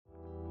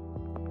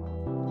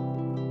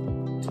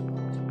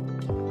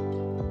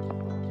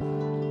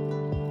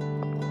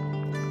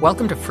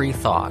Welcome to Free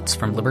Thoughts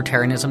from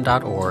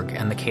Libertarianism.org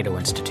and the Cato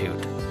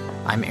Institute.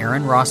 I'm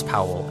Aaron Ross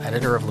Powell,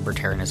 editor of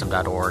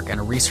Libertarianism.org and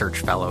a research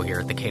fellow here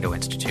at the Cato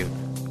Institute.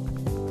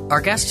 Our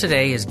guest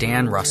today is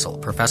Dan Russell,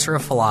 professor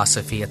of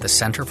philosophy at the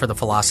Center for the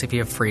Philosophy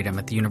of Freedom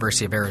at the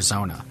University of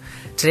Arizona.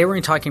 Today we're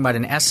going to be talking about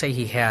an essay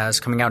he has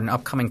coming out in an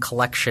upcoming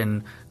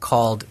collection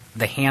called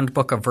The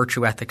Handbook of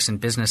Virtue Ethics in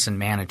Business and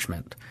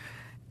Management.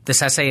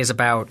 This essay is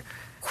about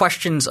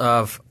questions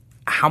of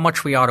how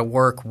much we ought to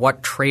work,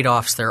 what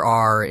trade-offs there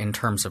are in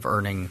terms of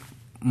earning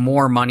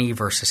more money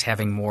versus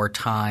having more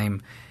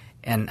time,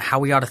 and how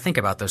we ought to think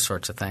about those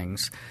sorts of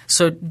things.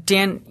 So,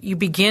 Dan, you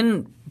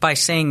begin by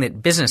saying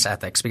that business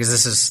ethics, because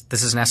this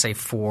is an essay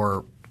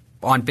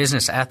on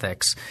business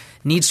ethics,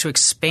 needs to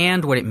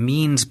expand what it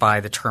means by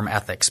the term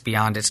ethics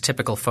beyond its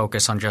typical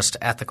focus on just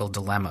ethical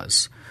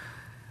dilemmas.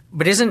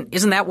 But isn't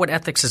that what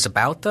ethics is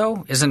about, though?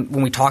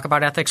 When we talk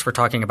about ethics, we're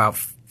talking about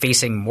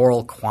facing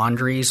moral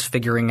quandaries,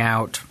 figuring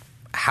out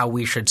how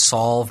we should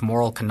solve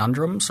moral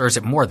conundrums, or is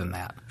it more than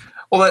that?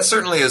 Well, that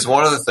certainly is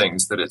one of the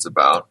things that it's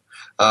about,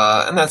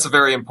 and that's a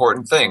very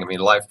important thing. I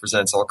mean, life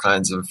presents all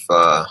kinds of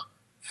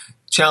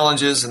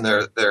challenges, and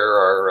there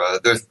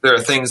are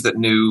things that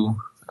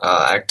new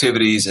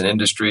activities and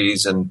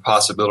industries and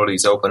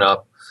possibilities open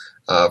up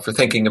for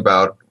thinking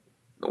about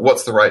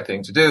what's the right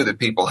thing to do that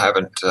people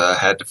haven't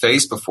had to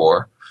face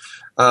before.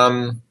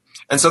 And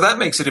so that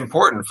makes it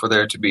important for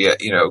there to be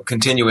a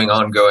continuing,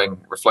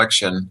 ongoing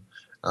reflection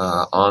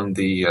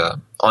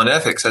on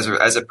ethics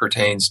as it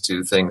pertains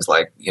to things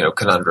like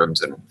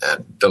conundrums and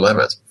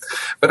dilemmas.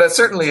 But that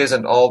certainly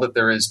isn't all that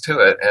there is to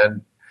it.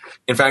 And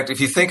in fact, if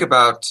you think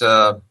about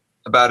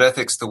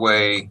ethics the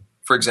way,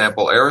 for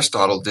example,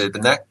 Aristotle did,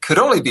 then that could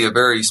only be a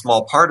very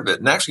small part of it,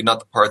 and actually not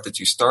the part that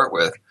you start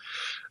with.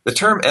 The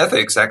term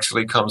ethics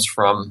actually comes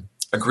from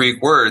a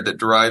Greek word that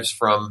derives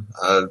from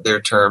their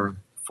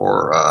term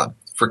for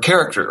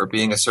character, or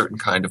being a certain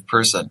kind of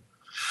person.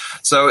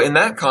 So in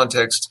that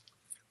context,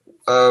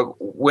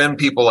 when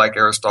people like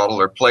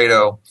Aristotle or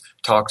Plato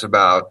talked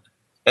about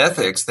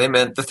ethics, they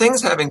meant the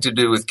things having to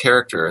do with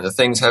character and the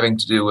things having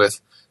to do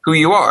with who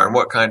you are and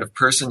what kind of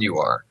person you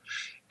are.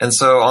 And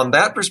so on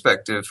that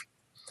perspective,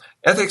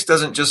 ethics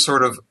doesn't just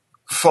sort of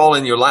fall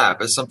in your lap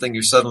as something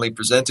you're suddenly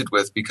presented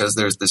with because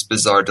there's this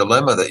bizarre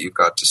dilemma that you've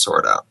got to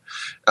sort out.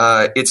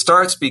 It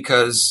starts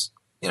because,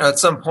 at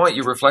some point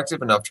you're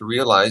reflective enough to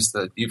realize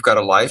that you've got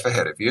a life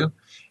ahead of you,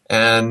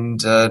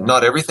 and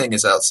not everything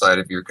is outside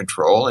of your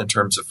control in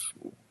terms of,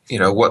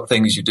 what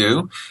things you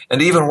do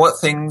and even what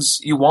things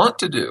you want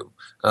to do.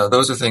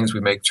 Those are things we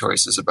make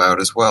choices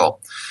about as well.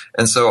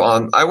 And so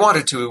I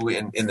wanted to,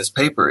 in this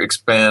paper,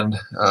 expand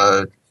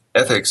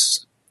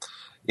ethics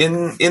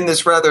in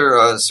this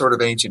rather sort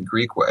of ancient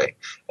Greek way,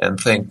 and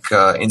think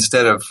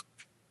instead of,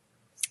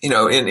 in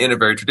a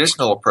very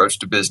traditional approach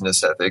to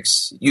business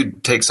ethics,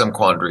 you'd take some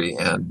quandary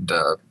and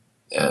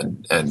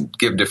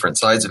give different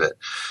sides of it.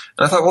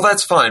 And I thought, well,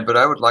 that's fine, but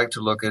I would like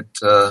to look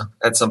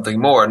at something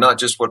more, not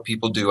just what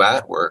people do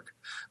at work,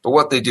 but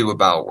what they do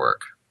about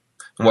work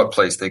and what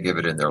place they give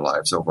it in their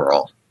lives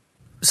overall.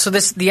 So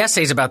the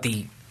essay is about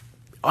the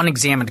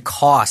unexamined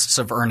costs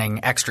of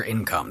earning extra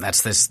income.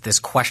 That's this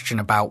question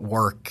about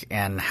work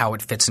and how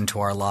it fits into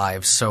our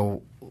lives.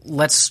 So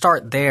let's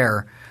start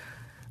there.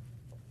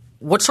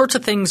 What sorts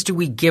of things do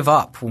we give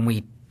up when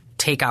we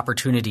take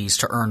opportunities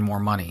to earn more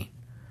money?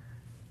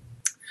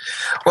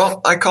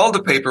 Well, I called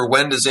the paper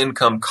 "When Does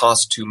Income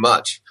Cost Too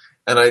Much?"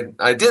 And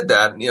I did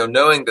that,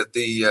 knowing that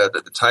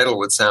the title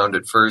would sound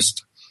at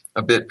first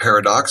a bit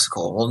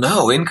paradoxical. Well,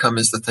 no, income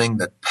is the thing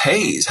that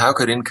pays. How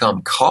could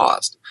income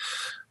cost?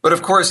 But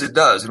of course it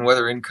does. And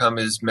whether income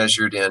is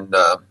measured in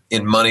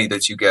money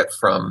that you get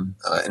from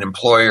an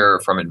employer or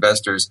from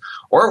investors,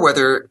 or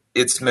whether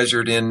it's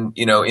measured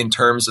in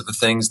terms of the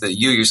things that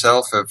you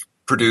yourself have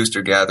produced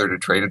or gathered or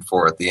traded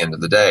for at the end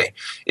of the day,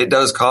 it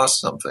does cost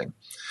something.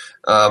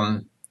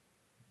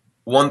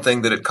 One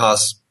thing that it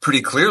costs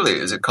pretty clearly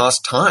is it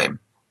costs time.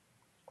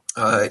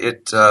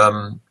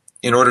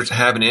 In order to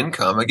have an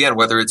income, again,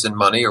 whether it's in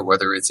money or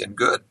whether it's in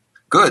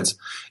goods,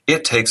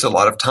 it takes a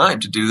lot of time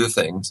to do the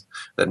things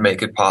that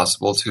make it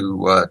possible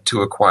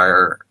to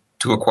acquire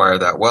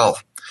that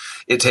wealth.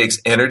 It takes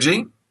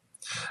energy,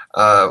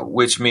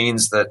 which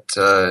means that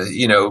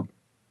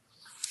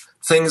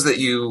things that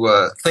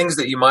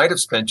you might have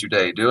spent your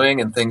day doing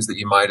and things that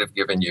you might have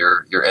given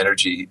your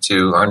energy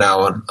to are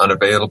now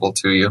unavailable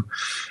to you.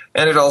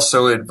 And it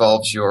also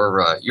involves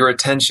your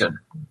attention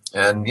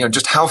and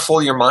just how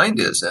full your mind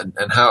is and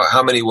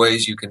how many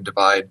ways you can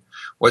divide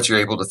what you're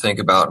able to think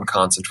about and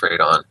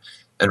concentrate on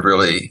and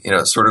really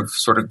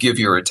sort of give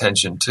your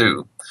attention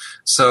to.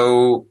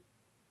 So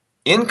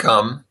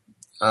income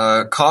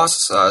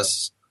costs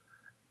us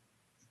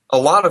a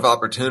lot of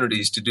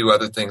opportunities to do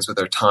other things with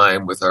our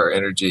time, with our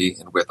energy,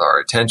 and with our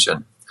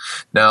attention.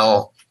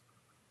 Now,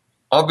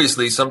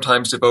 obviously,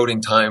 sometimes devoting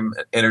time,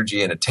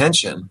 energy, and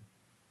attention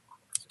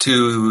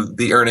to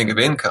the earning of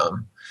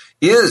income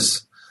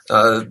is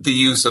the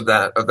use of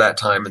that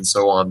time and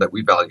so on that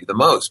we value the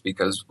most,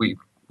 because we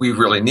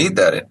really need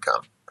that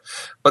income.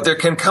 But there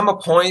can come a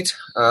point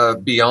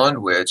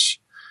beyond which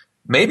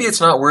maybe it's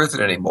not worth it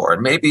anymore,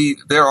 and maybe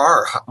there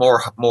are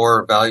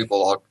more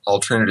valuable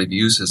alternative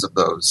uses of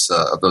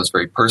those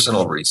very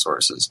personal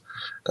resources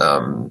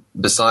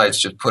besides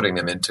just putting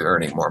them into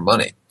earning more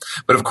money.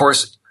 But of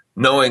course,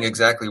 knowing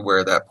exactly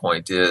where that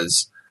point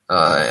is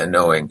and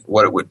knowing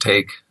what it would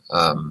take,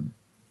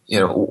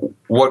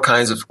 what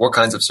kinds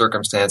of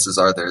circumstances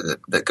are there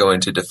that go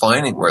into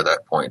defining where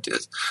that point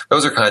is.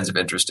 Those are kinds of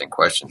interesting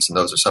questions, and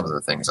those are some of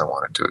the things I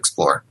wanted to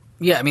explore.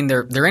 Yeah, I mean,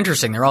 they're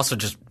interesting. They're also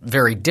just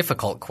very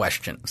difficult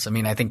questions. I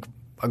mean, I think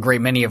a great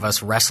many of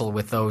us wrestle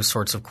with those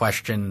sorts of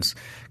questions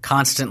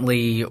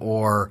constantly,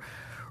 or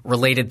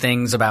related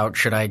things about,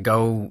 should I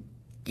go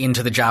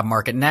into the job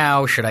market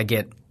now? Should I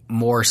get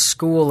more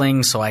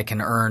schooling so I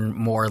can earn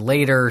more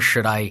later?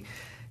 Should I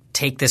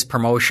take this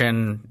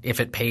promotion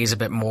if it pays a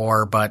bit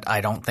more, but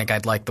I don't think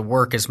I'd like the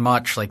work as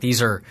much? Like,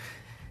 these are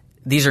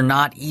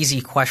not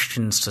easy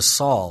questions to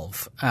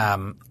solve,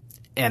 and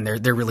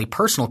they're really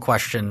personal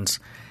questions.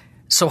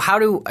 So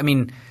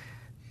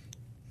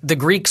the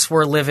Greeks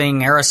were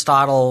living,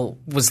 Aristotle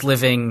was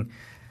living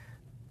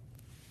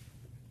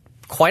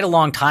quite a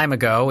long time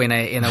ago in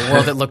a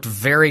world that looked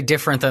very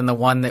different than the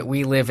one that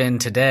we live in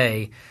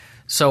today.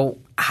 So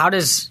how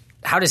does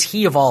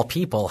he, of all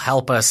people,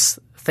 help us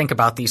think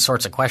about these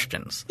sorts of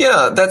questions?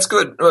 Yeah, that's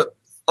good. I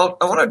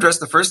want to address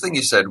the first thing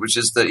you said, which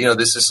is that,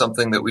 this is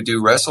something that we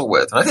do wrestle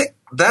with. And I think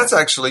that's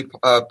actually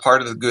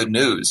part of the good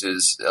news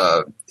is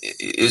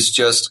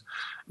just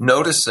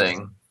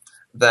noticing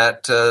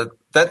that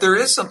there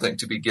is something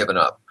to be given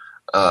up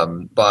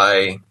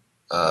by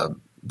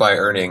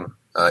earning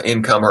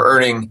income, or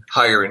earning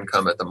higher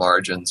income at the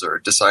margins, or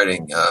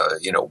deciding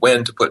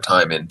when to put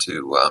time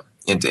into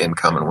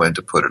income and when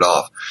to put it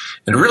off.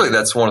 And really,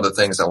 that's one of the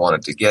things I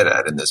wanted to get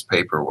at in this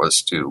paper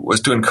was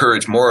to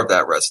encourage more of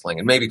that wrestling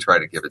and maybe try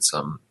to give it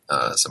some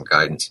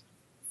guidance.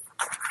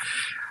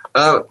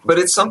 But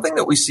it's something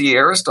that we see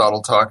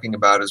Aristotle talking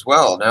about as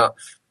well. Now,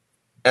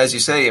 as you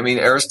say, I mean,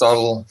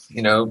 Aristotle,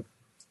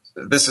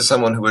 this is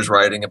someone who was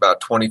writing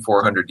about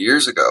 2,400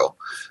 years ago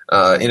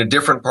in a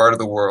different part of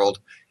the world,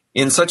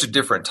 in such a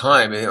different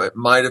time. It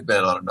might have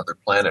been on another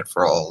planet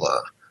for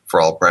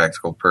all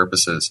practical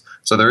purposes.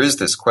 So there is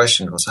this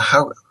question: so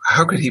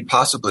how could he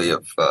possibly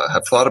have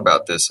thought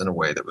about this in a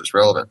way that was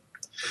relevant?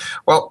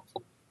 Well,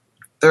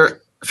 there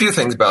are a few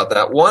things about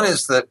that. One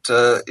is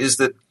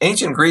that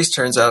ancient Greece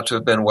turns out to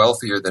have been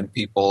wealthier than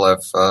people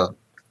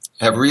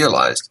have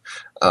realized.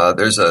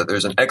 There's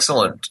an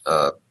excellent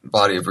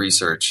body of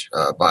research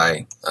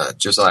by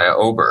Josiah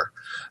Ober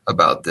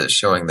about this,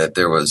 showing that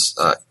there was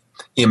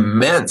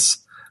immense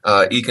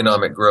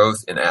economic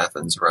growth in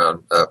Athens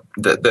around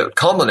that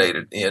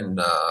culminated in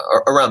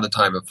around the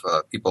time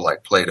of people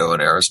like Plato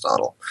and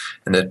Aristotle,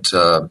 and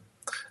that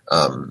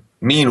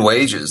mean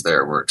wages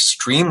there were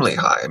extremely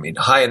high. I mean,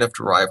 high enough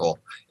to rival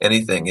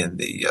anything in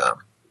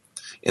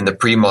the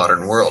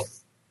pre-modern world.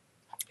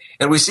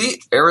 And we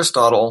see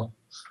Aristotle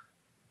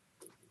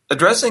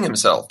addressing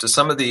himself to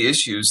some of the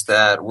issues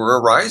that were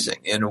arising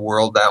in a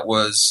world that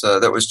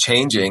was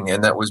changing,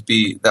 and that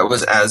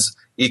was as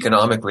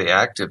economically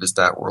active as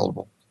that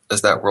world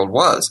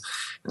was.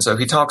 And so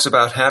he talks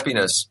about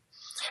happiness.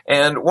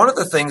 And one of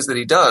the things that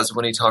he does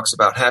when he talks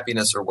about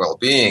happiness or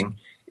well-being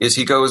is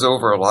he goes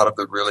over a lot of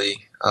the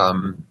really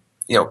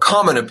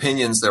common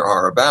opinions there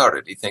are about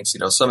it. He thinks,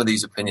 some of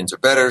these opinions are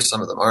better,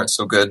 some of them aren't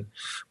so good,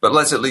 but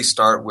let's at least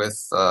start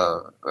with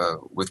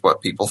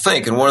what people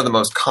think. And one of the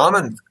most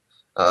common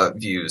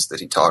views that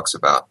he talks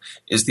about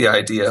is the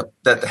idea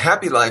that the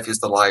happy life is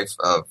the life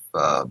of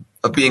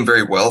being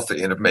very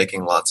wealthy and of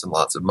making lots and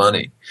lots of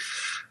money.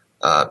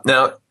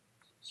 Now,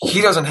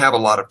 he doesn't have a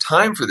lot of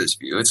time for this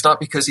view. It's not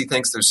because he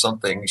thinks there's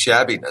something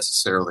shabby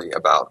necessarily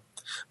about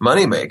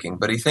money making,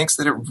 but he thinks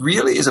that it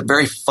really is a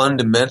very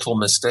fundamental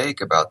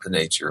mistake about the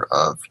nature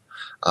of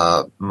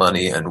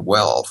money and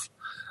wealth.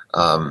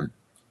 The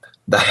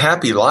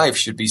happy life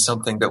should be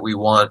something that we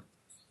want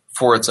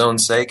for its own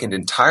sake and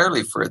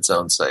entirely for its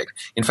own sake.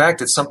 In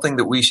fact, it's something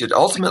that we should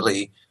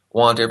ultimately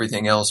want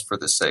everything else for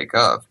the sake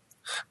of.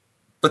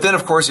 But then,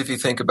 of course, if you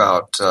think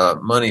about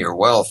money or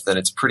wealth, then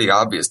it's pretty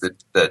obvious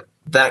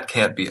that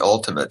can't be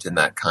ultimate in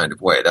that kind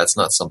of way. That's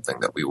not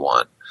something that we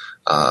want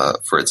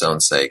for its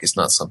own sake. It's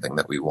not something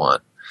that we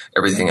want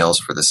everything else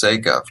for the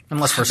sake of.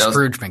 Unless we're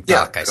Scrooge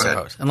McDuck, I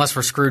suppose. Unless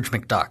we're Scrooge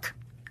McDuck.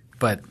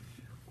 But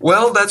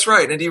well, that's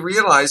right. And he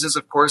realizes,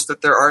 of course,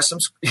 that there are some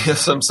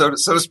so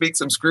to speak,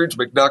 some Scrooge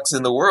McDucks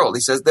in the world.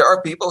 He says there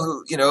are people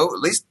who, at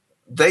least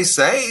they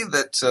say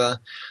that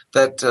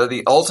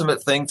the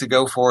ultimate thing to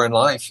go for in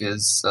life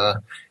is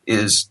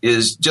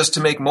just to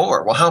make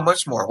more. Well, how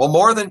much more? Well,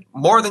 more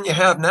than you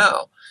have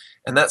now.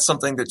 And that's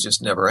something that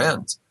just never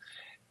ends.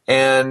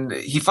 And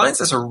he finds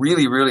this a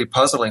really, really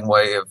puzzling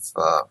way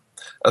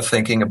of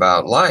thinking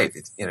about life.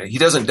 He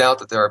doesn't doubt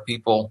that there are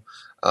people.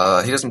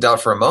 He doesn't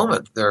doubt for a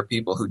moment there are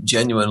people who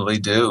genuinely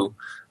do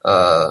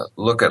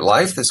look at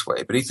life this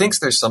way. But he thinks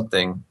there's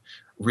something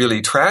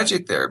really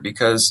tragic there,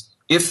 because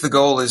if the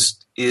goal is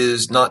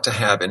is not to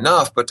have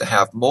enough, but to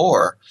have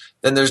more,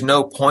 then there's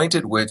no point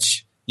at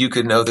which you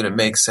could know that it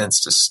makes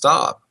sense to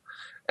stop.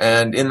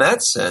 And in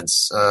that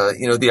sense,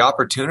 the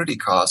opportunity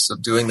costs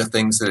of doing the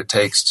things that it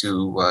takes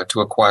to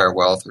acquire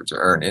wealth or to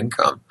earn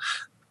income,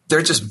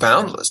 they're just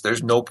boundless.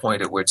 There's no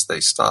point at which they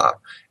stop.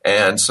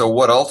 And so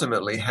what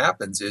ultimately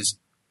happens is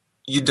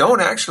you don't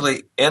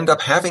actually end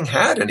up having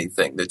had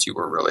anything that you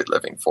were really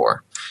living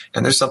for.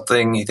 And there's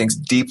something he thinks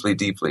deeply,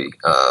 deeply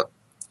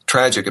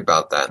tragic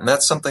about that. And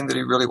that's something that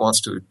he really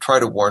wants to try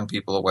to warn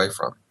people away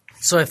from.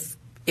 So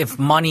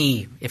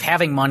if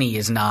having money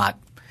is not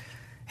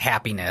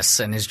happiness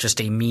and is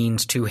just a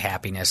means to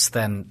happiness,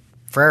 then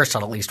for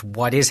Aristotle at least,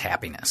 what is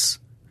happiness?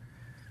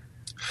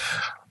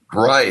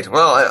 Right.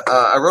 Well,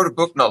 I wrote a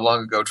book not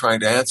long ago trying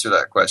to answer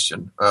that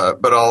question,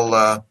 but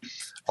I'll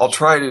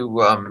try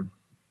to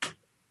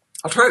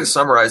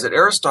summarize it.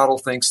 Aristotle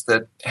thinks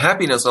that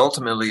happiness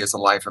ultimately is a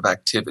life of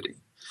activity.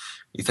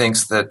 He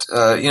thinks that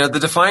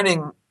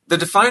the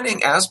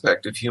defining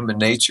aspect of human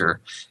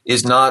nature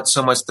is not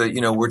so much that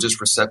we're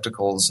just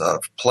receptacles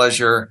of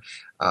pleasure.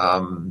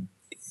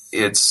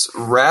 It's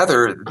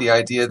rather the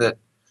idea that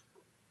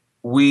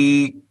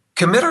we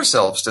commit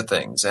ourselves to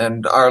things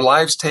and our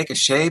lives take a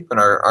shape and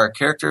our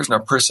characters and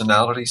our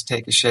personalities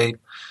take a shape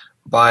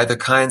by the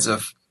kinds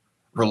of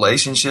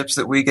relationships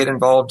that we get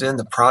involved in,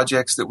 the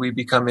projects that we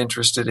become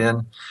interested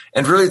in,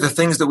 and really the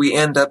things that we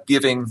end up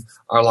giving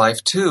our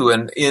life to.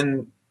 And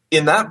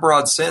in that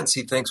broad sense,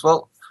 he thinks,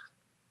 well,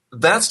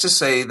 that's to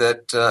say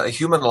that a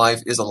human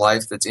life is a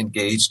life that's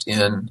engaged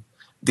in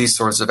these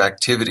sorts of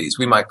activities.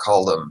 We might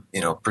call them,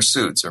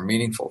 pursuits or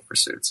meaningful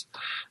pursuits.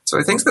 So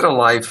he thinks that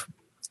a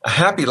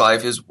happy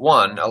life is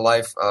one, a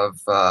life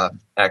of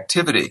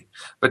activity,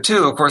 but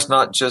two, of course,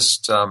 not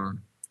just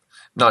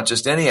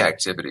any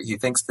activity. He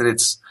thinks that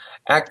it's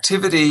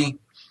activity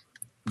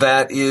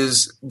that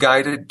is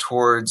guided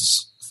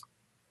towards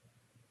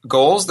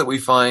goals that we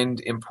find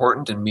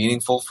important and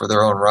meaningful for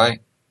their own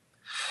right.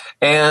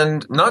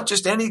 And not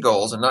just any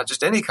goals and not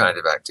just any kind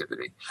of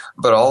activity,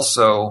 but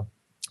also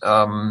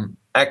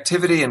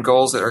activity and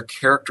goals that are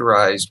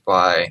characterized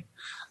by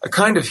a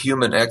kind of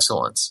human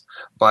excellence,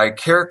 by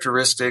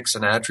characteristics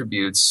and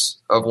attributes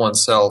of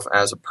oneself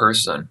as a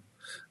person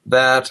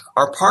that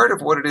are part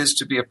of what it is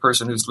to be a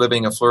person who's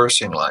living a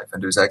flourishing life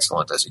and who's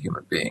excellent as a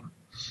human being.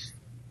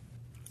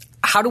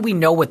 How do we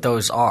know what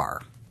those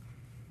are?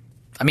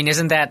 I mean,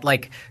 isn't that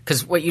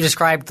because what you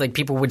described,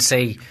 people would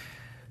say,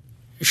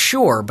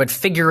 sure, but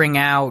figuring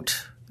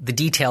out the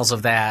details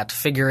of that,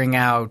 figuring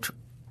out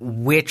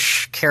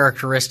which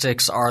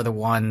characteristics are the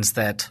ones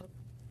that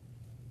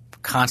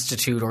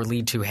constitute or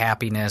lead to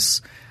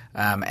happiness,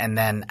 and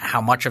then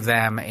how much of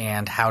them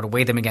and how to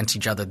weigh them against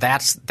each other,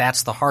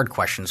 that's the hard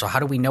question. So how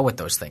do we know what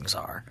those things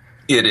are?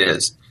 It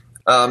is.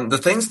 The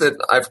things that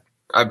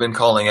I've been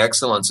calling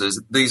excellences,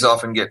 these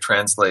often get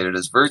translated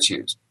as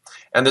virtues.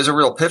 And there's a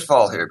real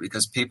pitfall here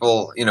because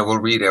people, will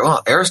read,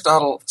 well,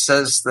 Aristotle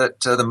says that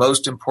the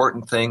most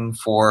important thing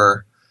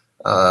for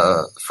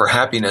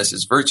happiness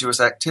is virtuous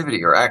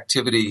activity or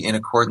activity in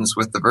accordance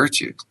with the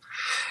virtues.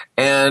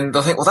 And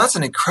they'll think, well, that's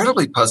an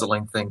incredibly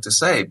puzzling thing to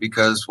say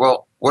because,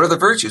 well, what are the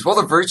virtues? Well,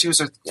 the virtues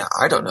are,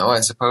 I don't know, I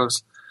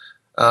suppose.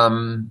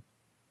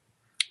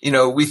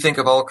 We think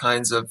of all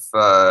kinds of,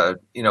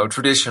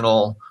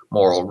 traditional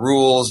moral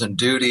rules and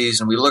duties,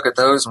 and we look at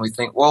those and we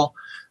think, well,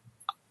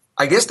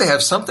 I guess they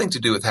have something to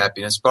do with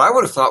happiness, but I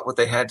would have thought what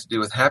they had to do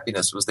with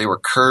happiness was they were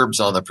curbs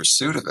on the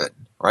pursuit of it,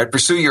 right?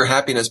 Pursue your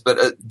happiness, but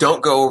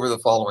don't go over the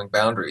following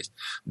boundaries.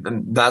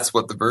 And that's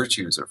what the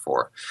virtues are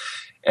for.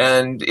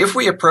 And if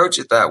we approach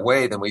it that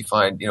way, then we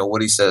find,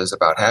 what he says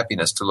about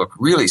happiness to look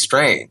really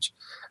strange.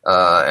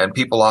 And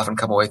people often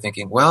come away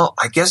thinking, well,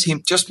 I guess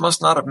he just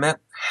must not have meant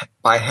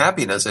by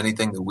happiness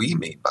anything that we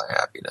mean by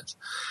happiness.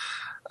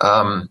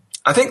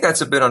 I think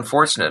that's a bit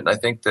unfortunate. And I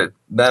think that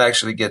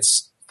actually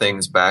gets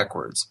things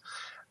backwards.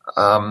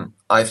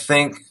 I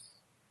think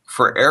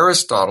for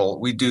Aristotle,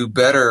 we do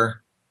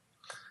better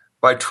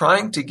by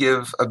trying to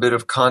give a bit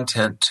of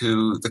content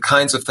to the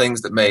kinds of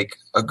things that make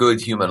a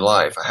good human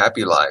life, a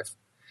happy life,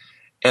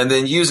 and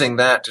then using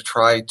that to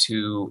try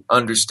to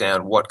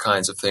understand what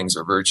kinds of things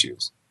are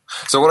virtues.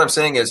 So what I'm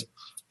saying is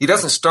he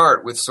doesn't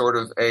start with sort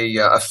of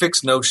a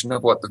fixed notion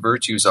of what the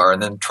virtues are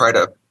and then try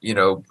to,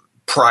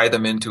 pry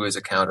them into his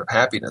account of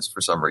happiness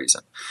for some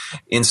reason.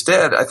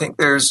 Instead, I think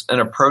there's an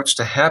approach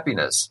to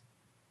happiness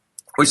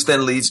which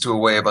then leads to a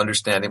way of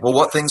understanding, well,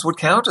 what things would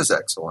count as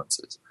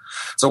excellences?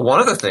 So one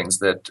of the things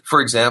that,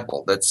 for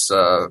example, that's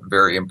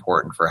very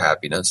important for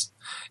happiness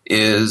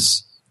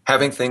is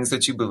having things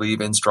that you believe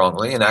in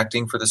strongly and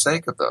acting for the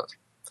sake of those.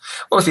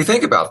 Well, if you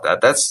think about that,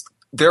 that's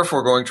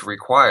therefore going to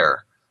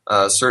require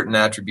certain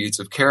attributes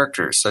of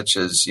character, such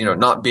as,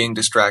 not being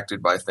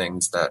distracted by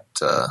things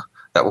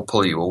that will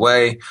pull you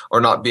away, or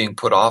not being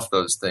put off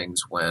those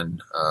things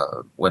when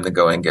the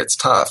going gets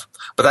tough.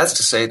 But that's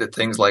to say that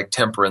things like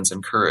temperance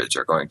and courage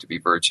are going to be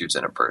virtues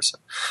in a person.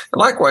 And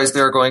likewise,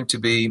 there are going to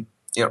be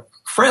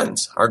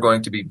friends are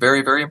going to be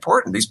very, very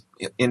important. These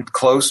in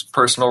close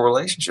personal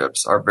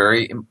relationships are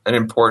an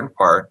important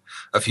part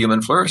of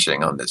human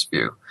flourishing on this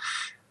view.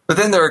 But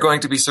then there are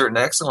going to be certain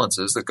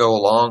excellences that go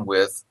along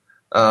with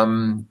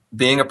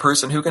being a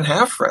person who can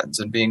have friends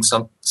and being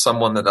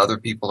someone that other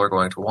people are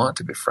going to want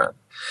to befriend.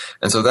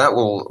 And so that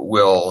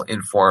will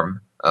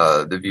inform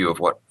the view of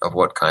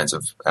what kinds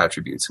of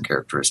attributes and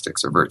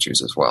characteristics or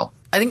virtues as well.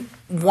 I think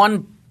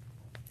one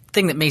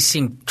thing that may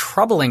seem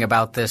troubling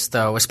about this,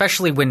 though,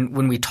 especially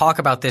when we talk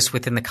about this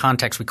within the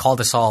context, we call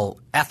this all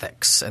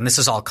ethics, and this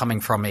is all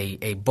coming from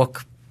a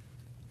book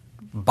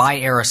by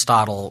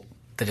Aristotle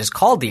that is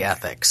called The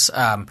Ethics,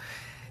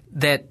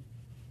 that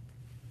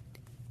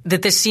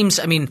this seems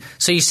 –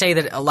 so you say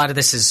that a lot of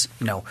this is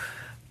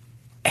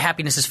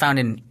happiness is found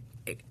in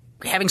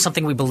having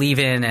something we believe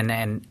in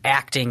and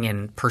acting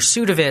in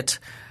pursuit of it,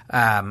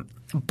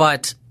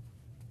 but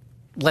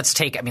let's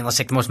take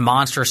the most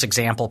monstrous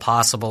example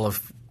possible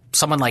of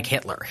someone like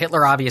Hitler.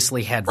 Hitler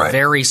obviously had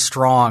very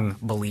strong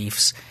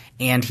beliefs,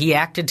 and he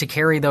acted to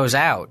carry those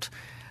out.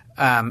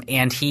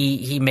 And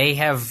he may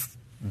have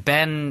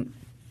been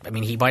 –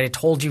 he might have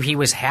told you he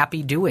was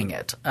happy doing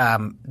it.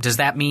 Does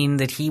that mean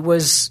that he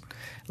was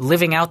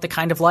living out the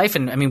kind of life?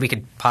 And we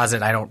could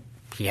posit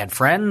he had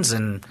friends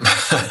and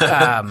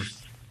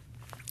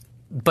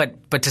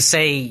but to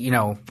say,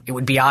 it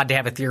would be odd to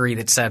have a theory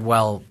that said,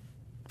 well,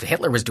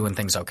 Hitler was doing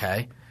things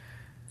okay.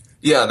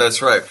 Yeah,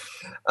 that's right.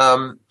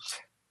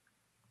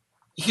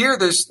 Here,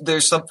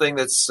 there's something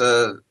that's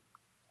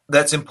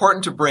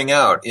important to bring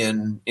out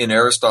in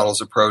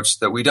Aristotle's approach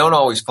that we don't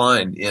always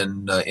find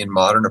in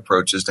modern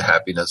approaches to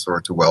happiness or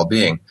to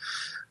well-being.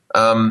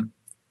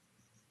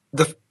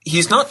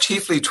 He's not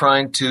chiefly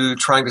trying to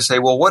say,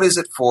 well, what is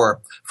it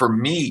for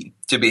me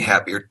to be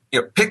happy? Or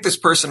pick this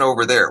person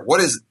over there. What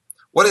is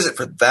it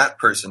for that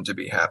person to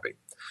be happy?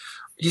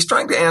 He's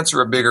trying to answer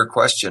a bigger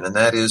question, and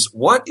that is,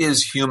 what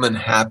is human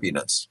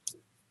happiness?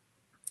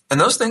 And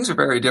those things are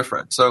very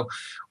different. So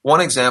one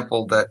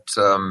example that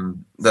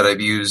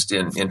I've used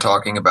in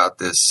talking about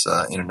this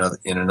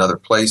in another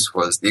place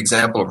was the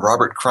example of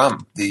Robert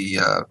Crumb,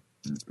 the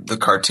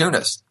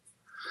cartoonist.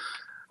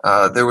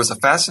 There was a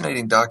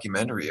fascinating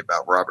documentary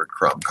about Robert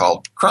Crumb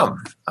called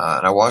Crumb,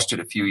 and I watched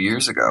it a few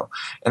years ago.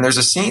 And there's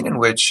a scene in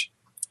which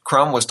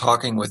Crumb was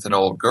talking with an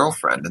old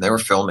girlfriend, and they were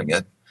filming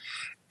it.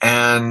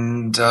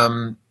 And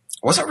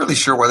wasn't really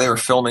sure why they were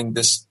filming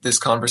this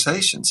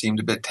conversation. Seemed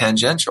a bit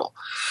tangential.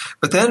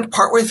 But then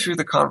partway through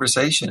the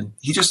conversation,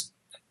 he just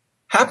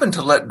happened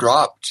to let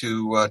drop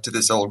to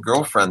this old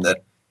girlfriend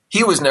that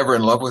he was never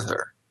in love with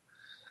her.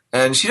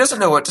 And she doesn't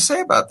know what to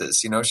say about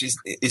this.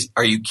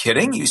 Are you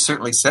kidding? You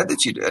certainly said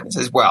that you did. And he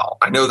says, well,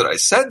 I know that I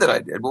said that I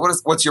did, but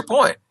what's your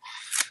point?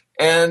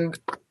 And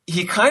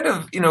he kind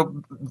of,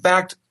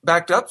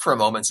 backed up for a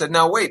moment and said,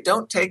 now wait,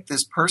 don't take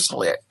this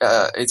personally.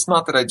 It's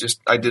not that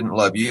I didn't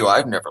love you.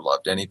 I've never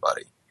loved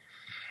anybody.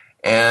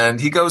 And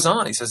he goes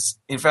on. He says,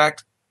 in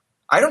fact,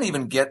 I don't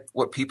even get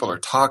what people are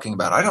talking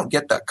about. I don't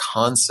get that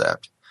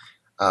concept.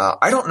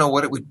 I don't know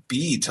what it would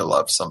be to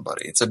love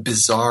somebody. It's a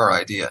bizarre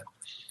idea.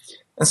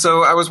 And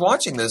so I was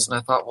watching this and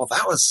I thought, well,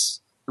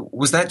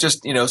 was that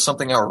just,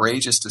 something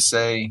outrageous to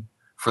say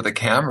for the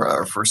camera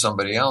or for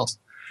somebody else?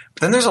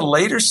 But then there's a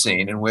later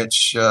scene in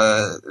which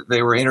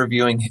they were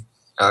interviewing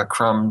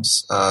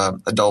Crumb's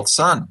adult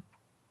son.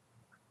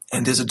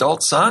 And his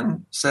adult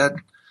son said,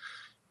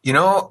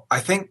 I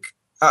think,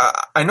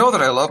 I know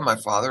that I love my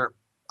father.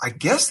 I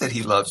guess that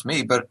he loves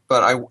me, but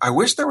I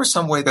wish there was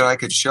some way that I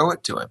could show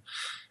it to him.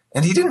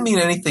 And he didn't mean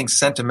anything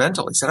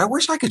sentimental. He said, I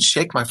wish I could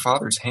shake my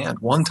father's hand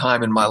one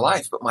time in my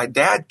life, but my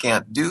dad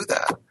can't do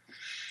that.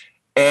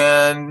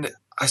 And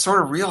I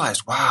sort of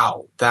realized,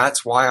 wow,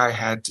 that's why I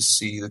had to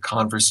see the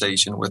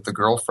conversation with the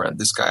girlfriend.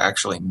 This guy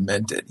actually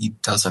meant it. He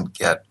doesn't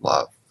get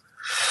love.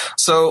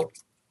 So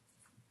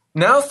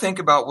now think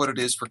about what it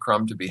is for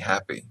Crumb to be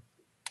happy.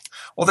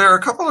 Well, there are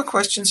a couple of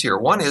questions here.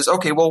 One is,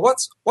 okay, well,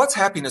 what's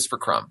happiness for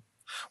Crumb?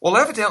 Well,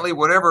 evidently,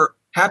 whatever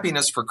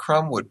happiness for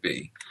Crumb would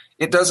be,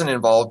 it doesn't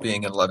involve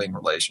being in loving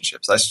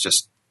relationships.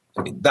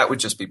 That would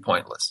just be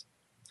pointless.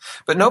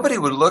 But nobody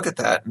would look at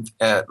that,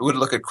 would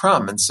look at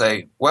Crumb and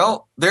say,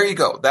 well, there you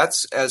go.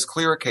 That's as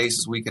clear a case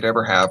as we could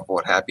ever have of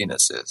what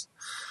happiness is.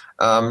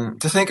 To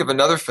think of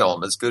another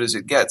film, As Good as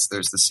It Gets,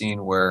 there's the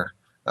scene where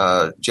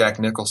Jack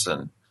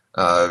Nicholson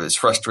is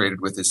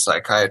frustrated with his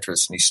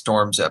psychiatrist and he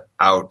storms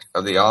out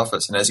of the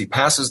office. And as he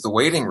passes the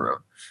waiting room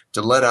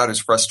to let out his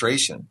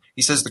frustration,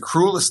 he says the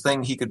cruelest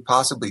thing he could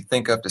possibly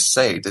think of to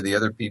say to the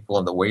other people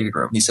in the waiting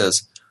room. He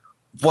says,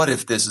 what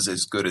if this is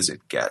as good as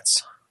it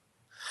gets?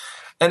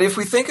 And if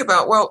we think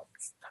about, well,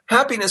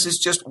 happiness is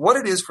just what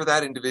it is for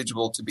that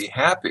individual to be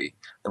happy,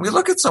 and we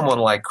look at someone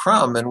like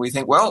Crumb and we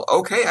think, well,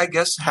 okay, I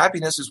guess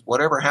happiness is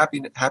whatever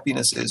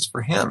happiness is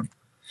for him.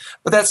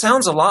 But that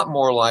sounds a lot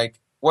more like,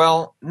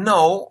 well,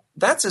 no,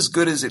 that's as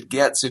good as it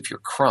gets if you're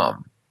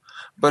Crumb.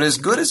 But as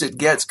good as it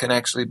gets can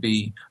actually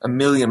be a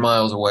million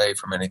miles away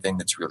from anything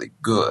that's really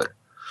good.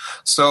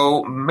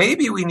 So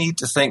maybe we need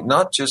to think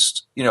not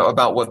just,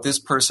 about what this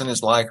person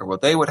is like or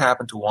what they would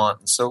happen to want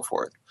and so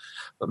forth,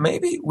 But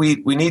maybe we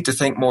need to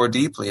think more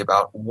deeply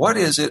about what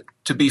is it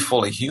to be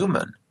fully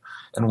human,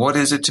 and what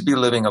is it to be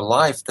living a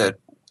life that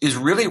is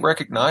really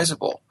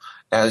recognizable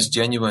as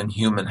genuine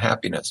human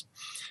happiness.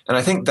 And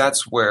I think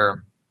that's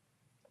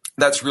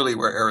really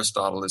where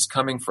Aristotle is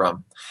coming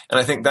from. And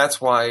I think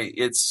that's why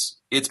it's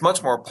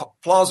much more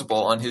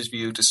plausible on his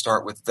view to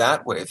start with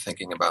that way of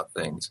thinking about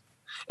things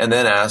and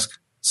then ask,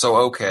 so,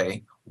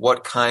 okay,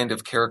 what kind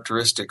of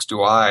characteristics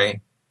do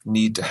I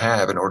need to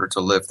have in order to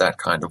live that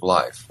kind of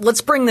life?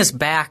 Let's bring this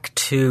back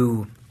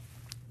to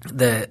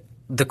the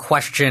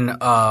question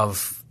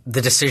of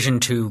the decision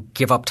to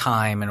give up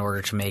time in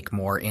order to make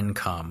more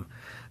income,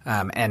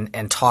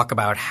 and talk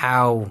about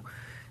how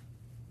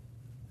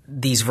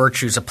these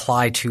virtues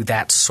apply to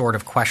that sort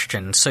of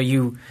question. So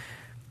you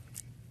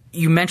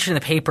mentioned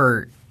in the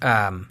paper,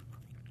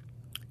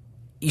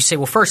 you say,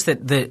 well, first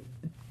that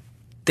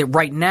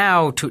right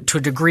now, to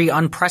a degree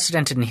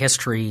unprecedented in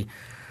history,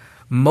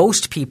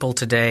 most people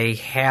today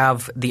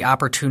have the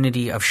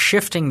opportunity of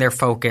shifting their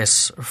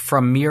focus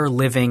from mere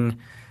living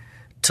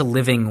to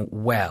living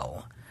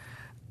well.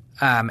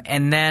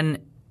 And then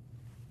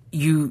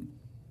you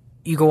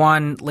go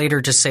on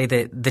later to say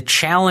that the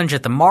challenge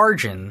at the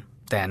margin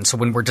then, so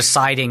when we're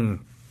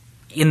deciding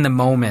in the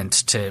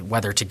moment to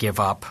whether to give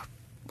up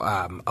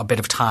a bit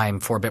of time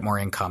for a bit more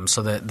income,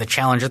 so the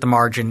challenge at the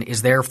margin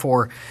is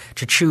therefore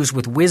to choose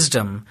with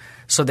wisdom,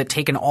 so that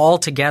taken all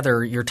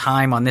together, your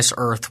time on this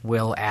earth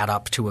will add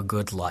up to a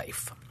good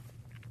life,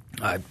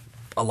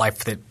 a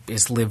life that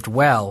is lived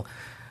well.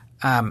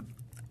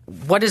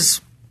 What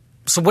is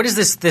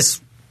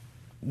this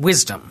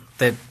wisdom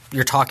that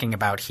you're talking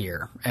about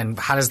here, and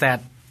how does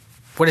that?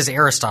 What is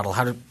Aristotle?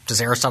 Does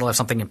Aristotle have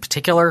something in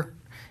particular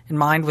in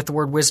mind with the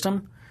word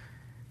wisdom?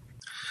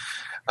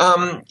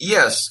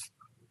 Yes.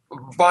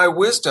 By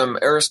wisdom,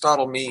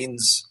 Aristotle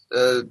means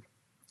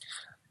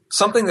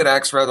something that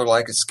acts rather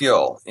like a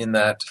skill, in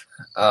that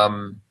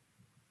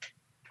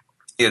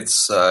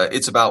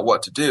it's about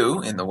what to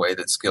do in the way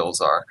that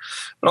skills are,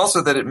 but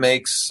also that it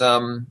makes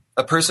a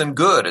person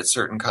good at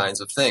certain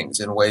kinds of things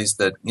in ways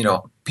that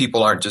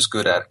people aren't just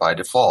good at by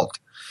default.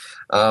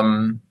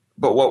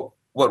 But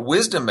what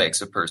wisdom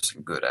makes a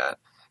person good at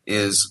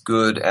is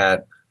good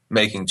at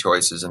making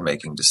choices and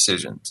making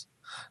decisions.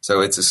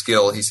 So it's a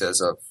skill, he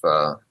says, of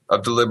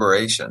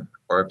deliberation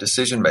or of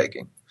decision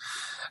making.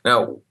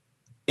 Now,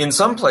 in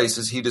some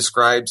places, he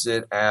describes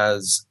it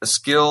as a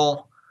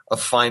skill of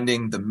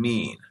finding the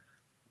mean.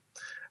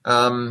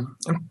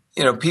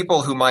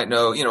 People who might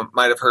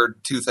might have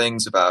heard two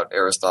things about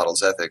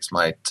Aristotle's ethics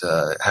might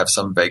have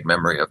some vague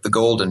memory of the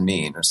golden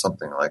mean or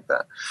something like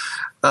that.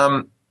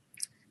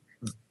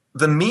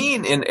 The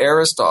mean in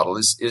Aristotle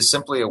is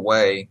simply a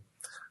way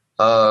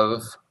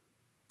of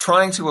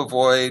trying to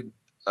avoid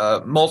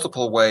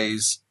multiple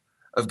ways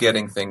of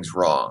getting things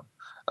wrong.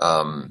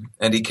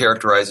 And he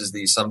characterizes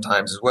these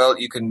sometimes as, well,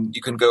 you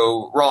can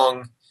go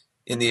wrong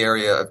in the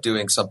area of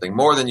doing something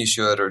more than you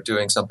should or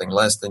doing something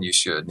less than you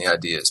should. And the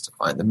idea is to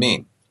find the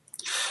mean.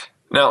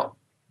 Now,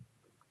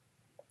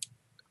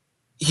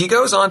 he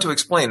goes on to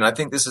explain, and I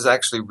think this is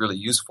actually really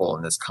useful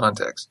in this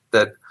context,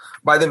 that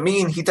by the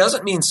mean, he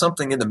doesn't mean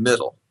something in the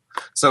middle.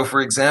 So,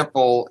 for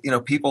example,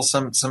 people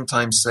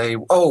sometimes say,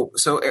 "Oh,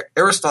 so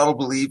Aristotle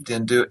believed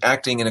in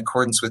acting in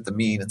accordance with the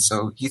mean, and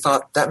so he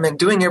thought that meant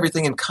doing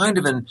everything in kind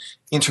of an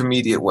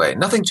intermediate way,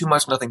 nothing too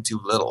much, nothing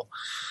too little."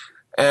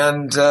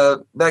 And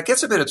that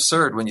gets a bit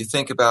absurd when you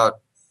think about,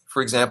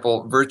 for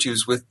example,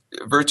 virtues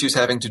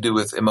having to do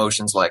with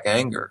emotions like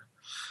anger.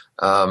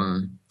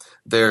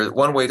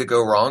 One way to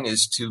go wrong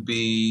is to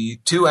be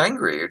too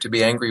angry, or to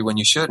be angry when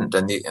you shouldn't,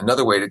 and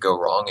another way to go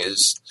wrong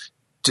is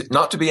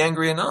not to be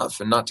angry enough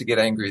and not to get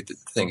angry at the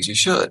things you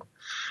should.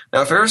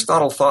 Now, if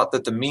Aristotle thought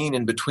that the mean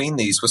in between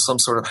these was some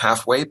sort of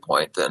halfway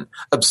point, then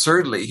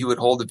absurdly he would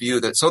hold the view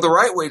that, so the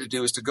right way to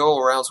do is to go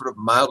around sort of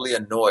mildly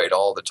annoyed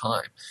all the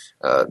time.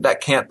 That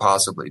can't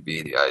possibly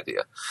be the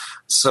idea.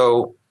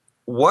 So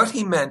what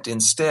he meant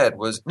instead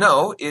was,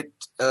 no,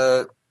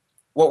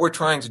 what we're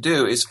trying to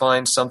do is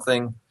find a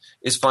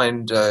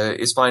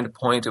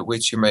point at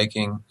which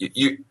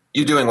you're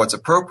doing what's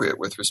appropriate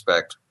with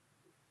respect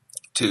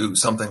to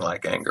something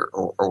like anger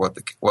or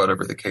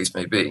whatever the case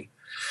may be.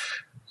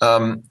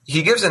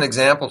 He gives an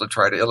example to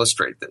try to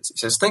illustrate this. He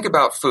says, think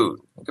about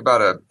food. Think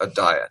about a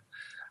diet.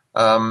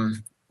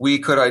 We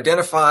could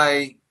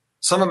identify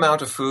some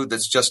amount of food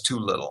that's just too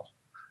little.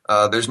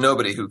 There's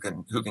nobody who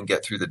can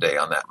get through the day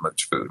on that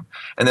much food.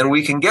 And then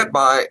we can get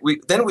by.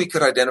 Then we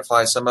could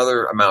identify some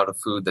other amount of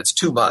food that's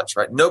too much,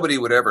 right? Nobody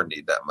would ever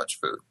need that much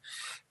food.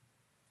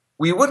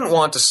 We wouldn't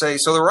want to say,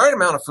 so the right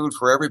amount of food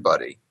for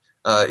everybody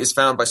is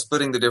found by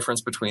splitting the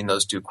difference between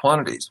those two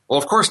quantities. Well,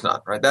 of course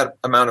not, right? That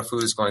amount of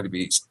food is going to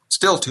be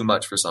still too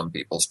much for some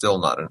people, still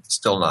not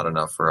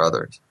enough for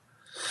others.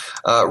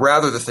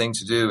 Rather, the thing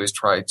to do is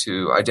try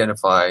to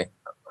identify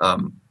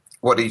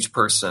what each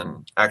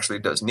person actually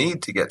does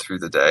need to get through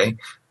the day,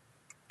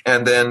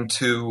 and then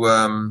to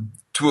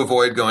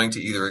avoid going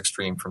to either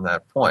extreme from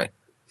that point.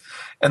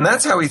 And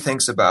that's how he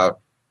thinks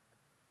about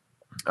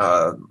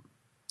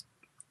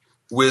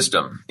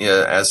wisdom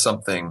as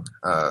something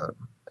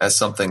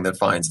that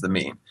finds the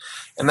mean.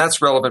 And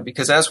that's relevant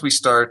because as we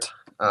start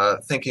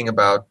thinking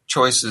about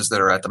choices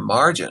that are at the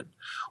margin,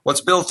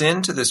 what's built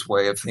into this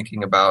way of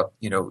thinking about,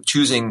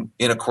 choosing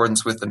in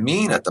accordance with the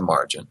mean at the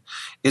margin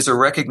is a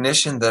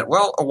recognition that,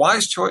 well, a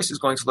wise choice is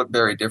going to look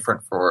very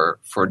different for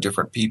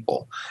different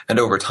people. And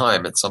over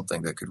time, it's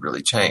something that could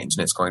really change,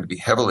 and it's going to be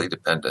heavily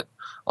dependent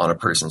on a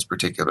person's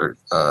particular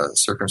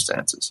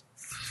circumstances.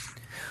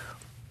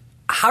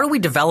 How do we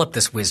develop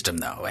this wisdom,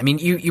 though? I mean,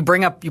 you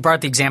brought up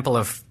the example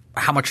of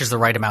how much is the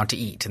right amount to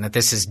eat, and that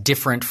this is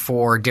different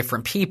for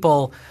different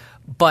people,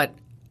 but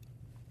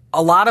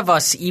a lot of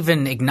us,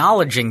 even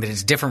acknowledging that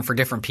it's different for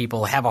different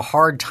people, have a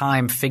hard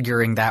time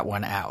figuring that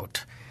one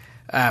out.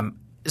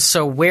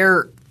 So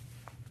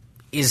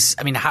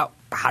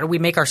how do we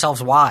make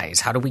ourselves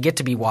wise? How do we get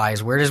to be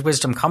wise? Where does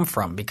wisdom come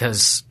from?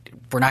 Because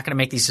we're not going to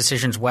make these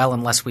decisions well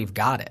unless we've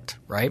got it,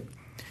 right?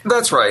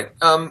 That's right.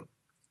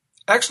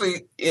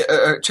 Actually,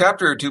 a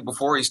chapter or two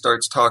before he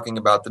starts talking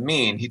about the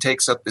mean, he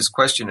takes up this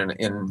question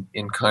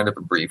in kind of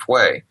a brief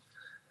way.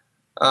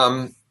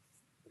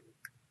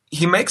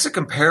 He makes a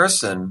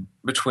comparison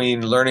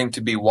between learning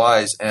to be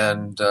wise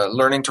and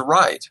learning to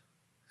write,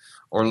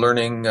 or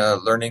learning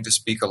to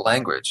speak a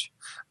language.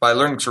 By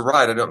learning to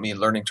write, I don't mean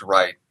learning to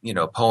write,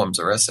 poems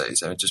or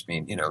essays. I just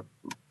mean,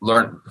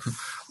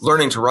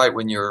 learning to write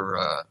when you're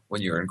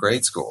in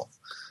grade school.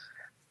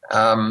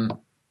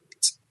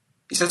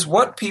 He says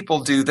what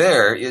people do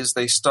there is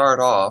they start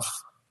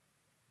off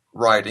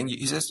writing.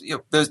 He says,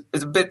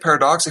 it's a bit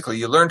paradoxically,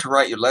 you learn to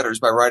write your letters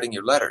by writing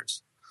your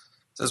letters.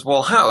 Says,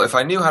 well, how? If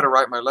I knew how to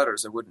write my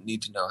letters, I wouldn't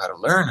need to know how to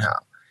learn how.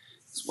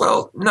 Says,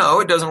 well, no,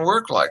 it doesn't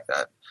work like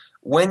that.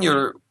 When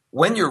you're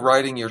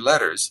writing your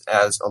letters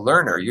as a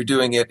learner, you're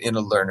doing it in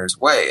a learner's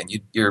way, and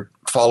you're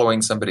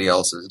following somebody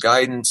else's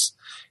guidance.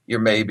 You're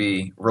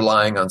maybe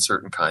relying on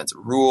certain kinds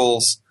of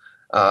rules.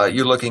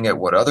 You're looking at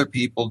what other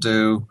people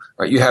do.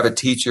 Or you have a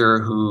teacher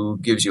who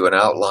gives you an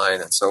outline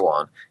and so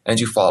on,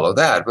 and you follow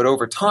that. But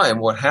over time,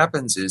 what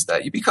happens is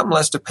that you become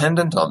less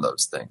dependent on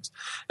those things.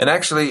 And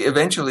actually,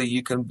 eventually,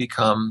 you can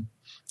become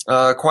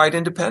quite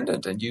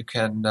independent, and you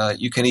can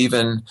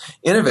even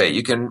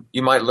innovate.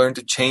 You might learn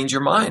to change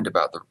your mind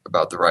about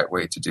the right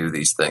way to do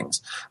these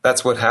things.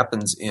 That's what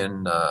happens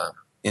in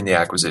the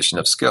acquisition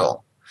of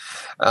skill.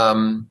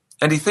 And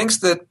he thinks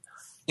that,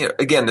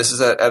 again, this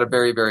is at a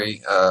very,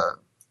 very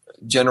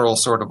general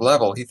sort of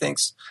level. He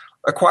thinks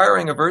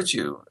acquiring a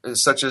virtue,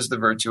 such as the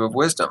virtue of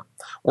wisdom,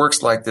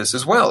 works like this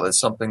as well. It's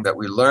something that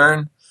we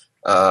learn.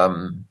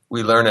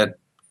 We learn it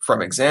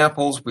from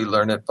examples. We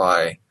learn it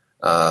by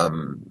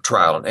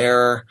trial and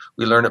error.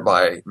 We learn it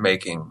by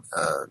making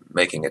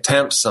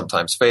attempts,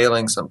 sometimes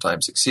failing,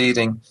 sometimes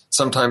succeeding,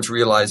 sometimes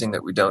realizing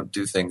that we don't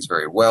do things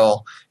very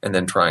well, and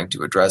then trying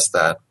to address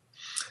that.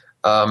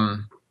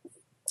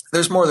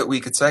 There's more that we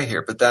could say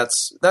here, but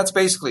that's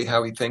basically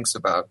how he thinks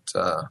about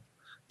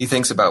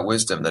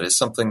wisdom. That is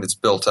something that's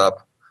built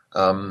up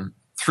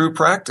through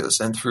practice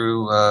and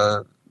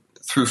through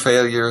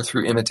failure,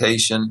 through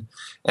imitation,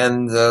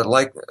 and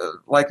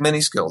like many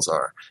skills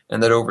are,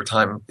 and that over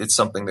time it's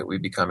something that we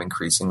become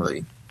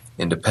increasingly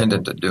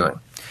independent at doing.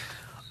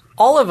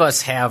 All of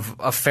us have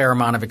a fair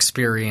amount of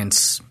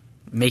experience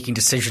making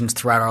decisions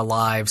throughout our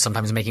lives,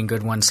 sometimes making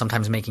good ones,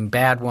 sometimes making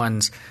bad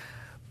ones.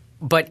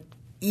 But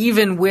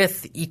even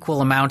with equal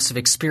amounts of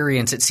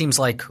experience, it seems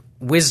like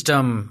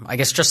wisdom, I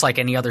guess just like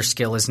any other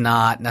skill, is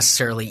not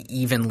necessarily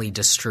evenly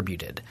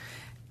distributed.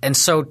 And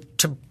so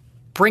to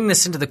bring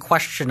this into the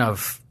question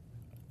of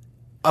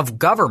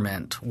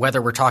government, whether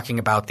we're talking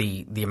about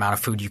the amount of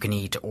food you can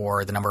eat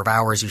or the number of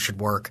hours you should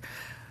work,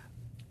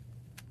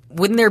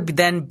 wouldn't there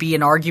then be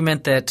an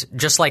argument that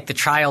just like the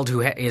child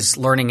who is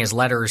learning his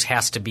letters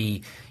has to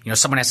be,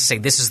 someone has to say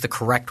this is the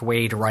correct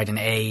way to write an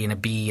A and a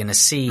B and a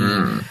C,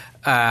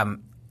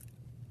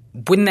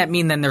 wouldn't that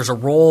mean then there's a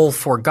role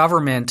for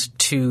government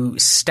to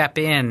step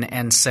in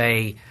and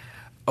say,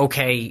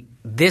 okay,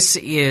 this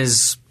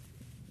is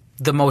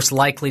the most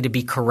likely to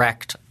be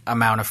correct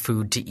amount of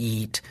food to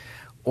eat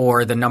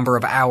or the number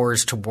of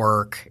hours to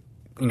work,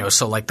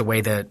 so like the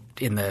way that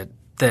in the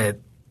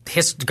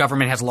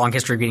government has a long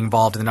history of getting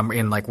involved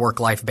in like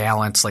work-life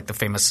balance, like the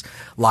famous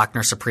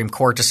Lochner Supreme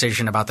Court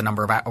decision about the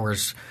number of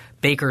hours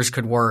bakers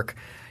could work.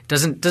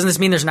 Doesn't this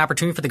mean there's an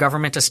opportunity for the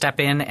government to step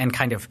in and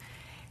kind of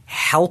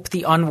help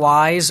the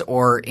unwise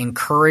or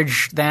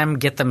encourage them,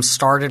 get them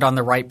started on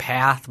the right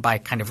path by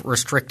kind of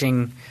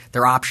restricting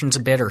their options a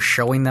bit or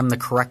showing them the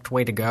correct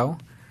way to go?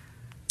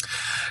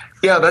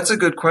 Yeah, that's a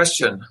good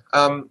question.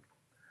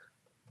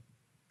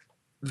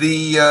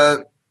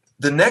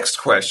 The next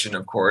question,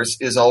 of course,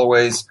 is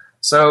always,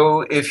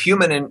 so if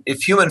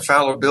human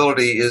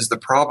fallibility is the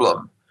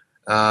problem,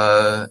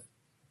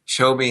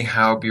 show me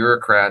how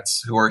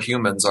bureaucrats who are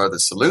humans are the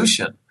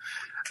solution.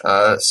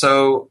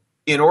 So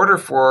in order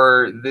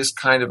for this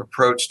kind of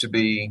approach to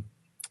be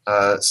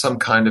some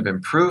kind of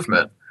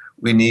improvement,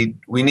 we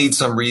need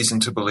some reason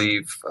to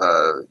believe,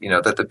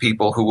 that the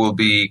people who will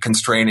be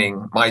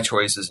constraining my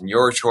choices and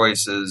your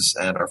choices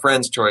and our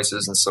friends'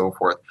 choices and so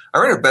forth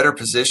are in a better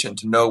position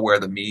to know where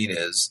the mean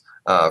is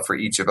for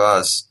each of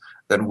us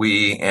than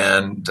we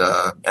and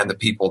the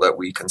people that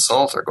we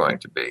consult are going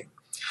to be.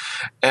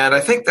 And I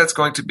think that's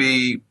going to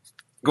be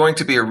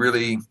a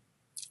really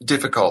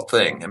difficult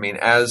thing. I mean,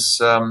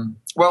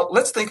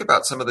 let's think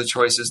about some of the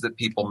choices that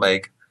people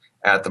make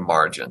at the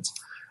margins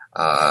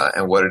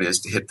and what it is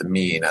to hit the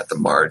mean at the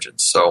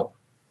margins. So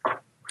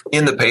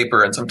in the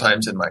paper and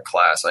sometimes in my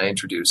class, I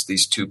introduce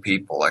these two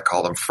people. I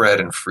call them Fred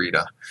and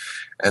Frida.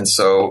 And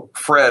so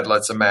Fred,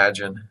 let's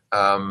imagine,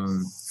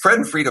 Fred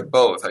and Frida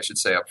both, I should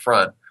say up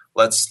front,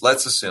 let's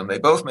assume they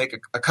both make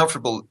a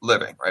comfortable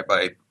living,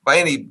 right?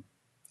 By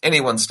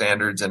anyone's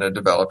standards in a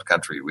developed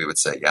country, we would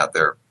say, yeah,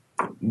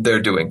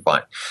 they're doing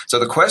fine. So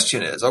the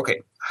question is,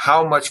 okay,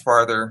 how much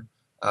farther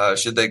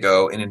should they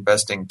go in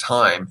investing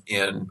time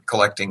in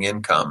collecting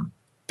income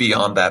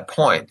beyond that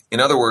point? In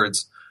other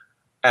words,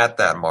 at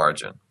that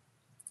margin.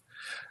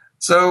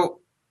 So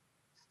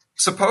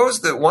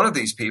suppose that one of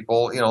these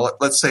people,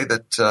 let's say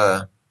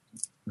that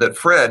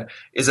Fred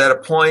is at a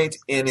point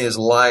in his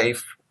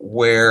life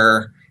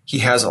where he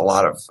has a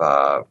lot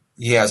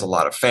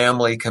of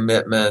family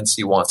commitments.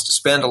 He wants to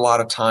spend a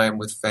lot of time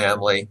with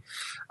family.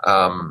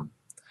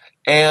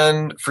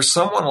 And for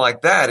someone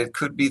like that, it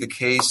could be the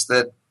case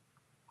that,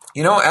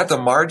 at the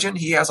margin,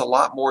 he has a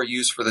lot more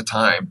use for the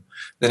time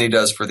than he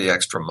does for the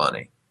extra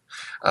money.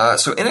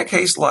 So in a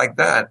case like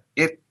that,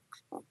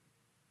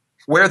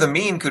 where the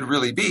mean could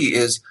really be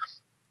is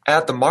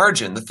at the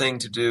margin. The thing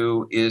to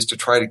do is to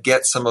try to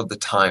get some of the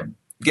time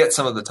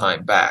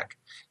back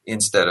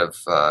instead of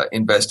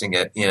investing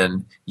it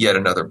in yet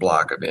another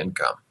block of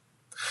income.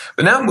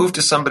 But now move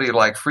to somebody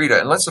like Frida,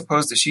 and let's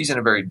suppose that she's in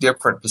a very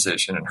different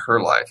position in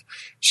her life.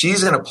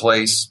 She's in a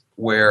place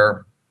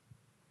where,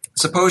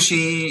 suppose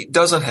she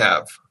doesn't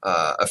have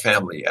a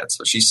family yet.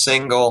 So she's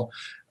single.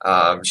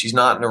 She's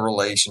not in a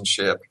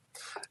relationship.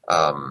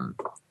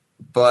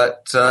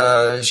 But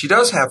she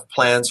does have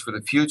plans for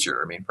the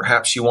future. I mean,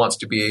 perhaps she wants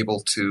to be able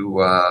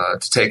to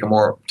take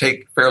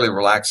a fairly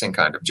relaxing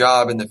kind of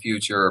job in the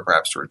future, or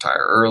perhaps to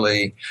retire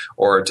early,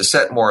 or to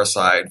set more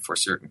aside for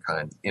certain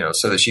kind,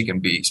 so that she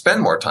can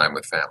spend more time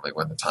with family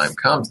when the time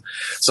comes.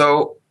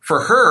 So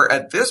for her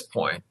at this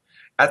point,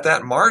 at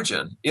that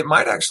margin, it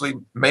might actually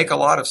make a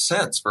lot of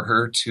sense for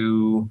her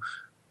to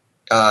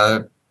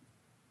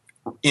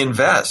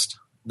invest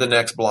the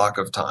next block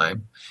of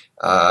time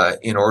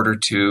in order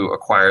to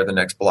acquire the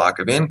next block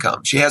of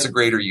income. She has a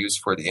greater use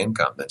for the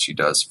income than she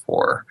does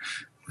for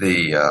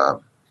the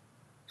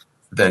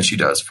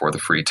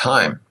free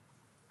time.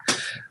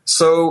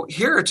 So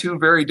here are two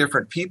very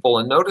different people,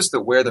 and notice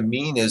that where the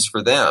mean is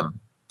for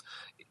them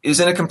is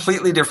in a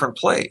completely different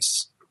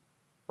place,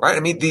 right? I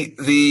mean,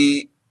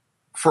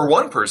 for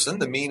one person,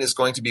 the mean is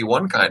going to be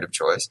one kind of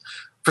choice.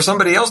 For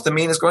somebody else, the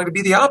mean is going to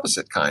be the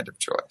opposite kind of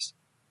choice.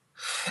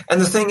 And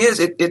the thing is,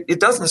 it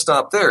doesn't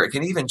stop there. It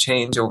can even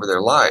change over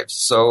their lives.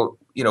 So,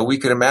 we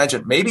could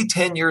imagine maybe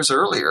 10 years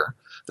earlier,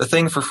 the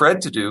thing for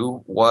Fred to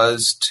do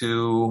was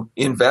to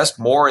invest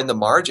more in the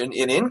margin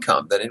in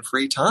income than in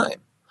free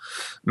time.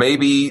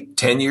 Maybe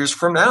 10 years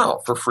from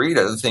now, for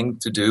Frida, the thing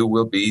to do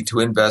will be to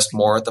invest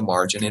more at the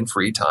margin in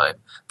free time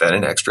than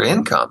in extra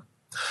income.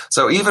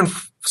 So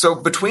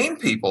between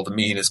people, the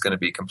mean is going to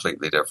be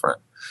completely different,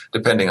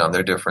 depending on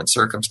their different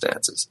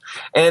circumstances.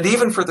 And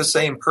even for the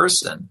same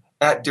person,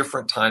 at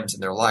different times in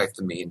their life,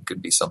 the mean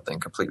could be something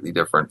completely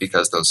different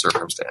because those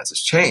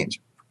circumstances change.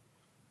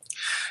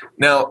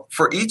 Now,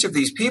 for each of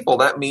these people,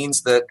 that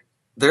means that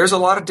there's a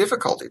lot of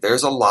difficulty.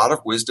 There's a lot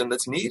of wisdom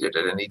that's needed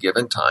at any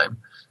given time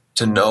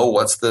to know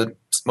what's the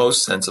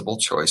most sensible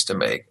choice to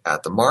make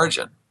at the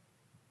margin.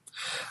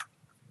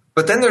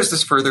 But then there's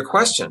this further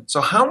question. So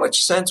how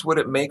much sense would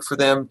it make for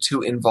them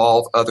to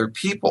involve other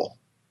people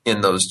in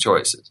those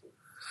choices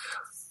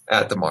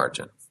at the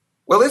margin?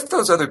 Well, if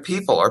those other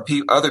people are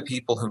other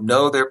people who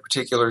know their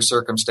particular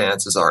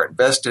circumstances, are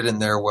invested in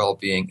their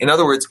well-being, in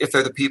other words, if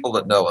they're the people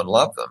that know and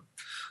love them,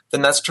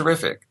 then that's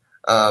terrific.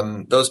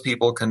 Those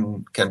people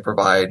can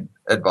provide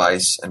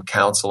advice and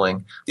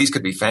counseling. These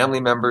could be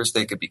family members,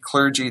 they could be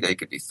clergy, they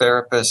could be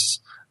therapists.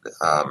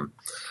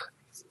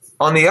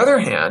 On the other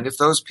hand, if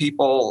those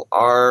people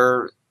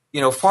are,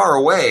 far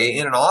away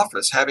in an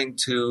office having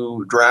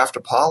to draft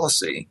a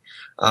policy,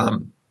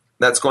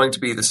 that's going to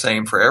be the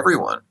same for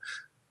everyone.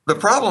 The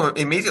problem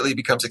immediately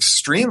becomes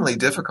extremely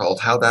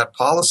difficult how that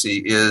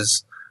policy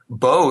is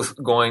both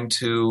going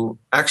to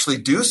actually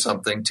do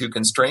something to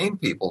constrain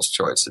people's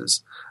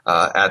choices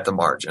at the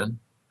margin,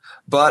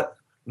 but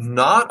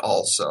not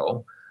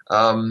also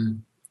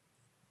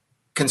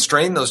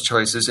constrain those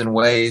choices in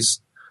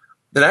ways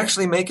that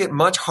actually make it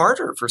much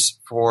harder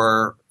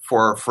for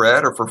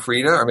Fred or for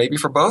Frida or maybe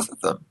for both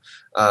of them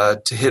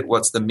to hit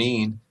what's the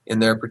mean in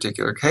their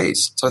particular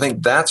case. So I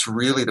think that's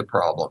really the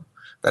problem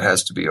that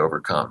has to be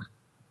overcome.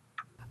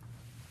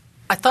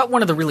 I thought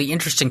one of the really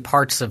interesting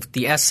parts of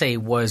the essay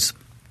was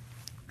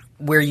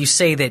where you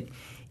say that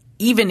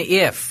even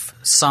if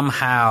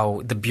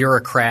somehow the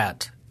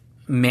bureaucrat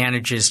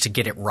manages to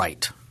get it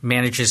right,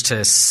 manages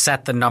to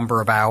set the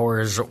number of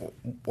hours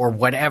or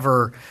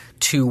whatever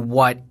to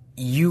what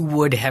you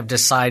would have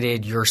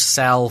decided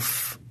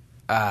yourself,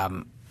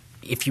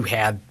 if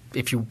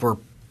you were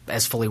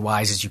as fully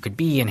wise as you could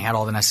be and had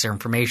all the necessary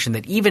information,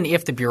 that even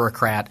if the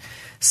bureaucrat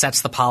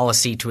sets the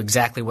policy to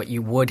exactly what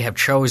you would have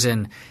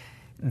chosen,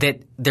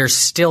 that there's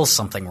still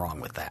something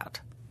wrong with that.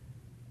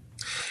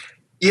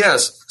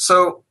 Yes.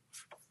 So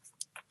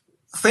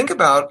think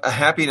about a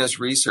happiness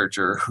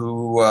researcher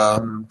who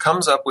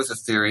comes up with a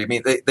theory. I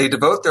mean, they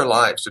devote their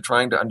lives to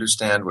trying to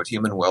understand what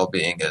human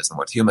well-being is and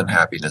what human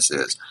happiness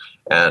is,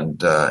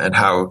 and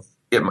how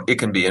it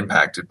can be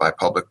impacted by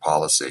public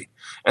policy.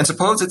 And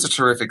suppose it's a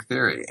terrific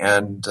theory,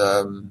 and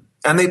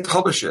they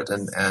publish it,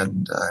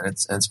 and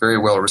it's very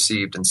well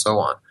received, and so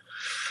on.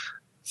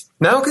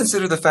 Now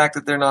consider the fact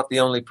that they're not the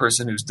only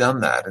person who's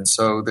done that, and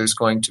so there's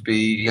going to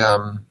be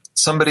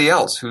somebody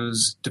else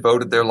who's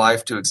devoted their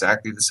life to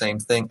exactly the same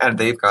thing, and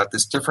they've got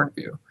this different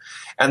view.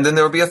 And then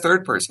there will be a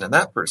third person, and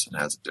that person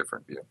has a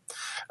different view.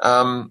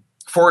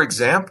 For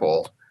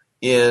example,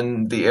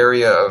 in the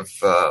area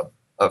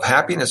of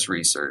happiness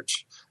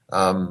research,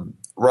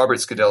 Robert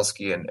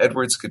Skidelsky and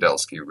Edward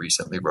Skidelsky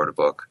recently wrote a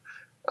book,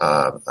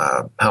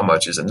 How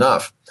Much is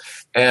Enough?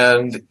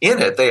 And in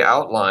it, they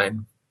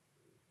outline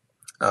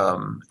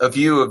a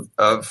view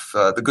of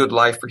the good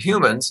life for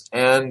humans,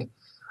 and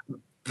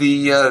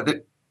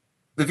the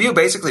view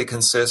basically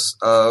consists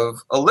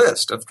of a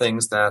list of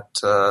things that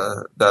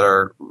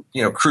are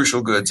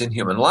crucial goods in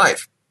human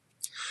life,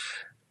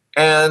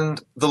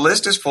 and the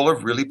list is full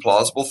of really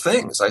plausible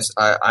things.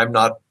 I'm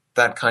not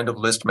that kind of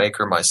list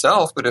maker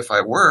myself, but if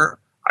I were,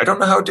 I don't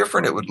know how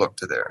different it would look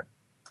to there.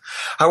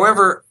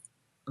 However,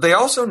 they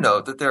also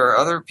note that there are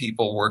other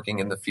people working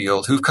in the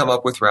field who've come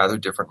up with rather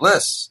different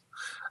lists.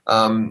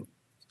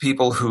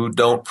 People who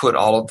don't put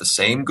all of the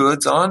same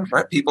goods on,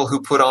 right? People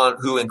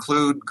who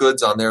include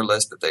goods on their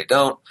list that they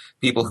don't,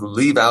 people who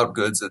leave out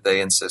goods that they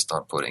insist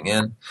on putting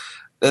in.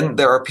 Then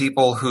there are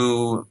people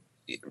who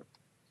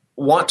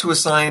want to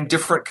assign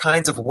different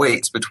kinds of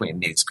weights between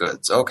these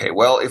goods. Okay,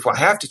 well, if I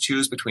have to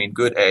choose between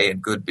good A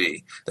and good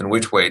B, then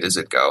which way does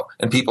it go?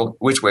 And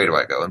which way do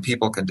I go? And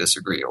people can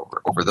disagree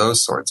over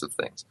those sorts of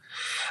things.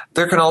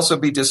 There can also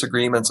be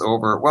disagreements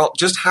over, well,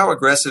 just how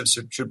aggressive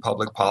should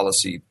public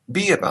policy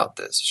be about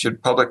this?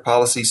 Should public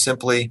policy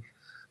simply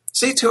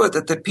see to it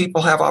that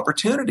people have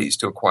opportunities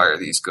to acquire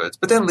these goods,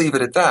 but then leave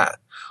it at that?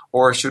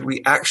 Or should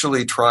we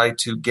actually try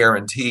to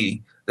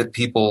guarantee that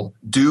people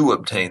do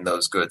obtain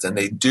those goods and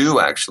they do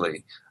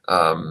actually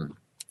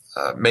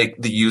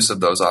make the use of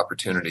those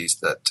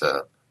opportunities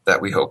that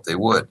we hope they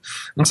would?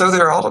 And so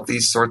there are all of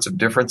these sorts of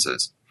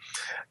differences.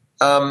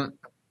 But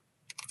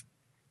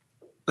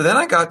then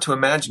I got to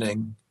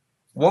imagining,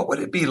 what would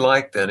it be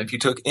like then if you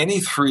took any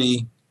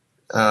three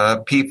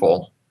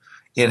people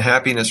in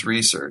happiness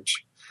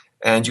research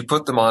and you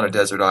put them on a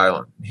desert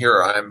island?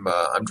 Here I'm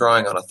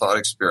drawing on a thought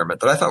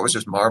experiment that I thought was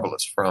just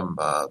marvelous from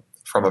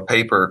a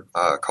paper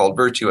called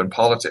Virtue and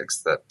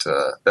Politics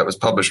that was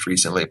published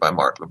recently by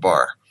Mark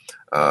Labar,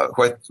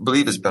 who I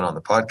believe has been on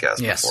the podcast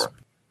before.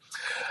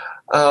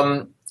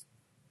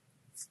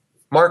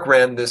 Mark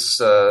ran this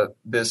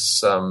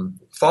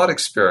thought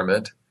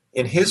experiment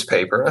in his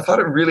paper. I thought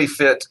it really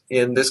fit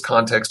in this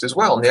context as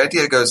well. And the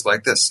idea goes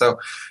like this. So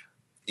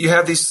you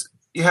have these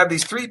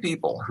three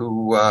people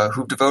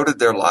who've devoted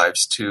their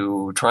lives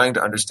to trying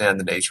to understand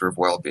the nature of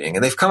well-being,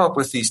 and they've come up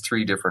with these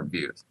three different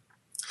views.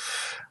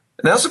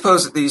 Now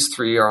suppose that these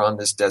three are on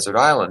this desert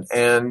island,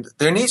 and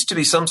there needs to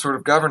be some sort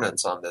of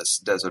governance on this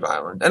desert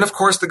island. And of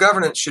course, the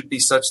governance should be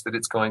such that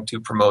it's going to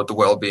promote the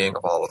well-being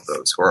of all of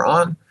those who are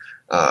on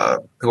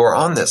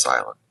this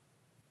island.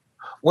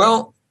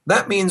 Well,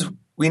 that means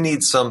we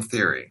need some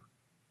theory.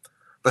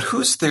 But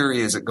whose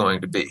theory is it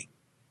going to be?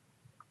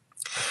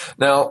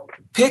 Now,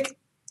 pick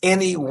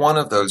any one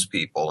of those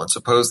people and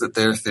suppose that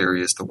their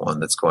theory is the one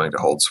that's going to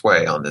hold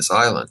sway on this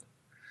island.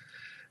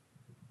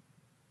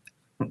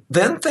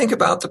 Then think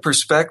about the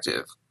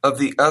perspective of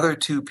the other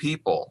two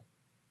people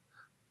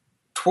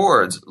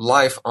towards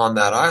life on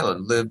that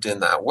island lived in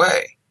that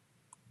way.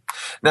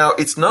 Now,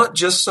 it's not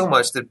just so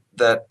much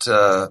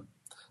that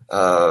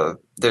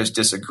there's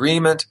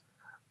disagreement,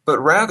 but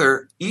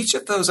rather each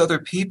of those other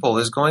people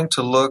is going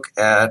to look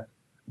at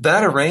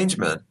that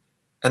arrangement,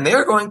 and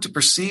they're going to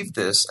perceive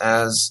this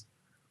as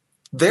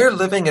they're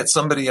living at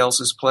somebody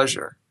else's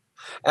pleasure,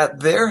 at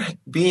their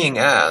being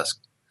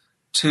asked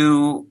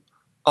to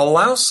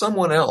allow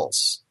someone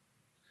else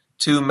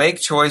to make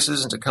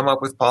choices and to come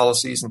up with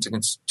policies and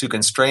to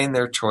constrain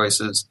their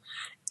choices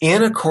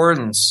in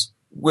accordance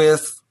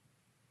with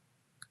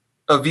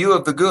a view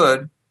of the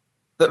good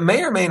that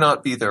may or may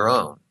not be their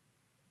own.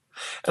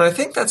 And I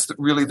think that's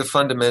really the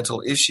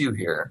fundamental issue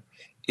here,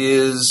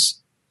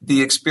 is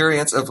the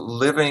experience of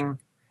living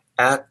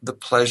at the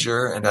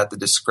pleasure and at the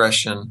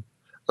discretion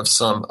of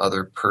some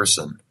other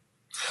person.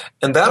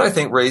 And that, I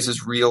think,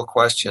 raises real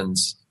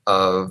questions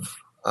of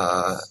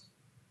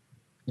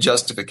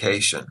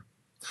justification.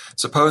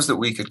 Suppose that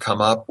we could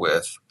come up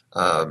with,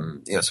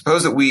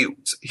 suppose that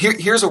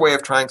here's a way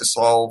of trying to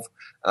solve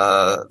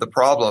the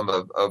problem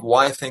of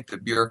why I think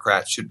that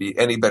bureaucrats should be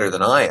any better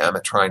than I am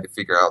at trying to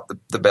figure out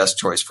the best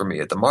choice for me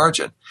at the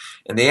margin.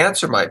 And the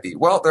answer might be,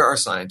 well, there are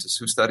scientists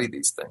who study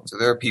these things, or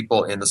there are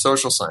people in the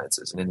social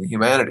sciences and in the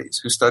humanities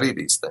who study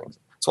these things.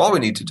 So all we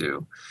need to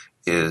do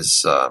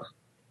is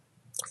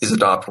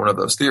adopt one of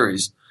those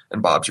theories,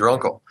 and Bob's your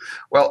uncle.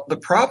 Well, the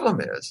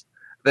problem is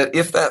that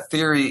if that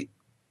theory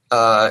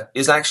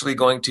is actually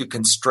going to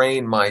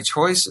constrain my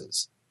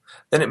choices,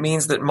 then it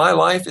means that my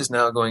life is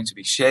now going to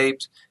be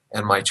shaped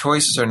and my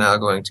choices are now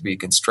going to be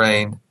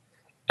constrained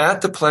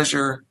at the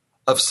pleasure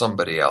of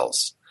somebody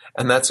else.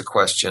 And that's a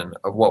question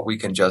of what we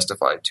can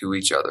justify to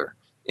each other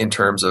in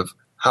terms of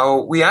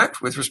how we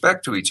act with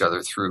respect to each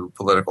other through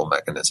political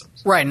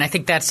mechanisms. Right, and I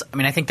think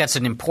that's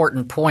an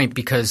important point,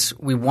 because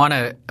we want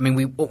to –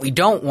 what we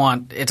don't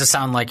want it to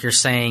sound like you're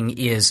saying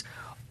is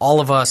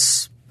all of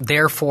us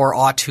therefore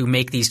ought to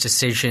make these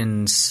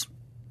decisions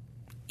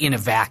in a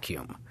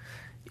vacuum,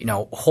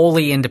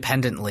 wholly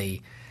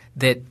independently.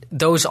 That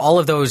all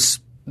of those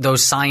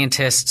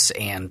scientists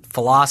and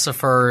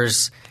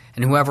philosophers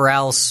and whoever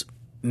else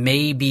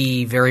may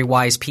be very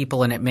wise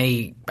people, and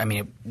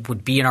it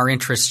would be in our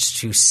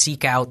interests to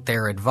seek out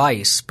their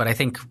advice. But I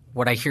think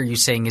what I hear you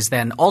saying is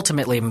then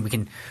ultimately, we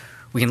can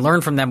learn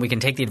from them, we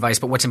can take the advice,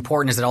 but what's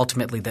important is that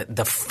ultimately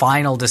the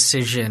final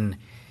decision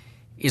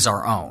is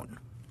our own.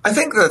 I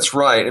think that's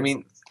right.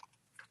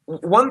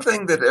 One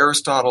thing that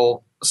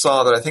Aristotle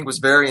saw that I think was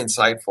very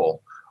insightful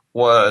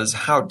was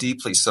how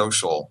deeply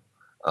social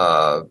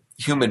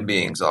human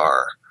beings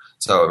are.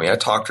 So, I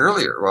talked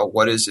earlier. Well,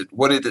 what is it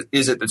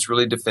that's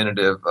really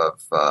definitive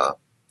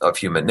of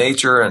human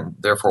nature, and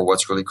therefore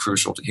what's really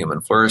crucial to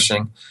human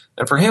flourishing?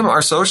 And for him,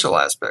 our social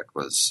aspect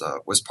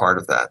was part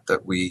of that.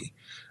 That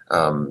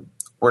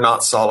we're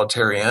not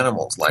solitary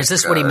animals. Is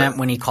this what he meant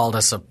when he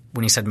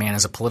when he said man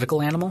is a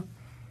political animal?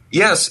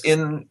 Yes,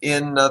 in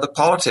the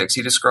Politics,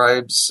 he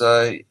describes.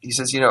 He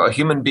says, a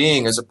human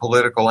being is a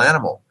political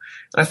animal.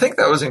 And I think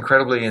that was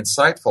incredibly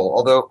insightful,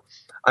 although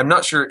I'm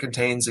not sure it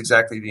contains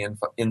exactly the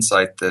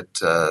insight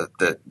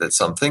that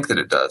some think that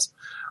it does.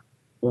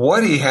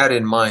 What he had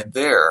in mind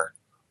there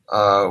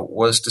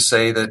was to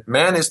say that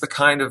man is the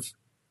kind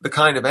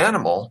of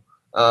animal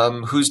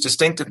whose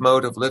distinctive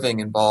mode of living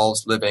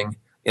involves living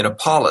in a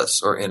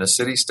polis or in a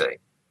city-state.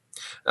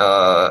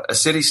 A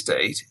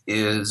city-state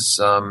is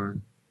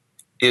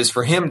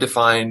for him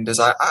defined as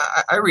I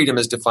read him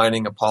as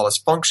defining a polis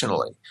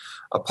functionally.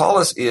 A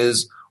polis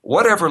is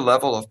whatever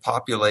level of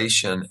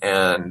population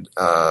and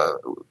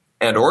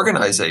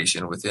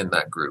organization within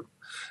that group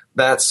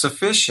that's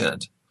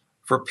sufficient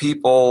for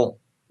people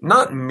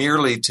not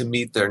merely to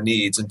meet their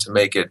needs and to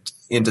make it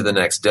into the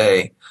next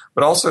day,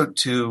 but also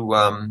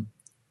to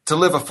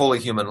live a fully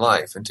human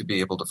life and to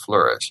be able to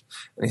flourish.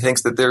 And he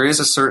thinks that there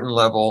is a certain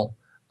level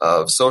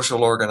of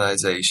social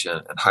organization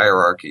and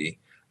hierarchy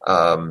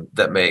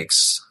that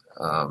makes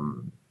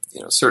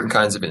certain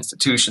kinds of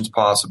institutions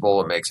possible.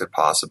 It makes it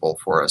possible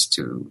for us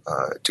to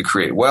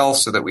create wealth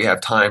so that we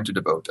have time to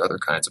devote to other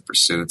kinds of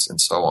pursuits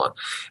and so on.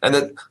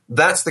 And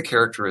that's the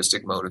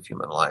characteristic mode of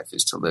human life,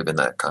 is to live in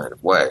that kind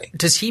of way.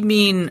 Does he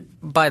mean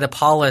by the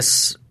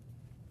polis,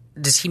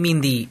 does he mean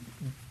the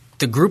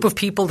group of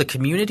people, the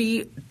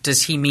community?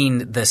 Does he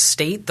mean the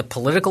state, the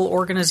political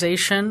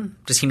organization?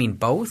 Does he mean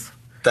both?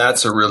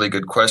 That's a really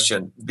good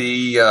question.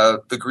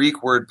 The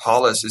Greek word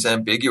polis is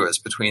ambiguous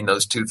between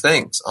those two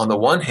things. On the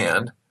one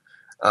hand,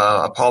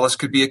 a polis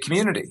could be a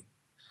community,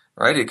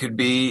 right? It could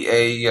be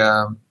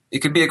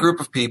a group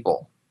of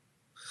people.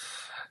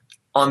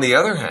 On the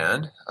other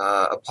hand,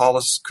 a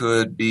polis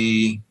could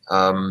be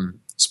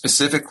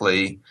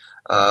specifically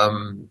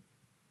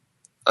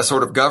a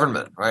sort of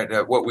government,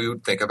 right? What we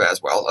would think of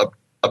as, well,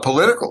 a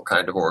political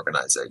kind of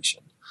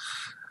organization.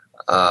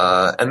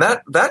 And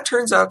that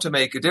turns out to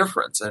make a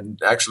difference.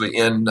 And actually,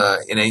 in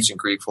ancient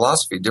Greek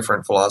philosophy,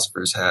 different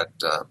philosophers had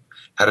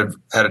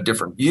a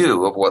different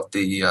view of what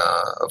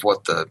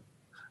the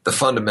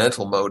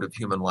fundamental mode of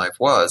human life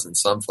was. And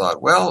some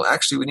thought, well,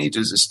 actually, we need to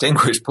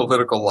distinguish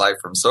political life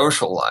from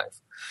social life.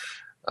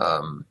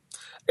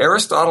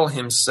 Aristotle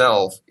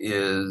himself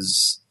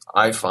is,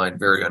 I find,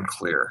 very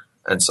unclear,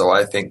 and so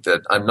I think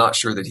that I'm not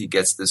sure that he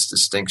gets this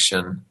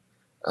distinction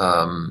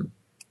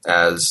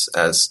as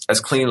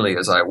cleanly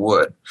as I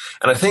would.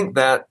 And I think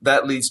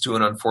that leads to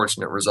an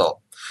unfortunate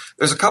result.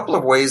 There's a couple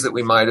of ways that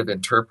we might have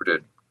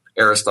interpreted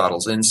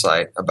Aristotle's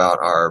insight about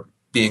our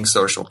being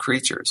social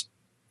creatures.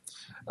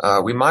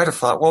 We might have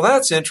thought, well,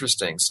 that's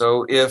interesting.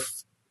 So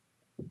if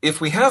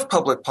we have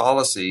public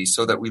policy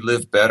so that we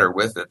live better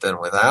with it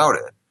than without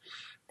it,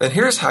 then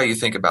here's how you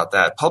think about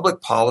that. Public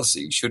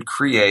policy should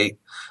create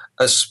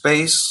a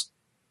space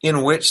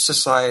in which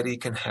society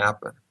can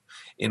happen,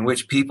 in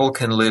which people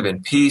can live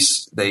in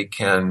peace, they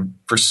can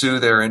pursue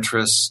their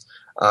interests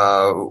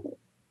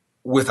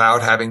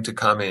without having to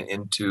come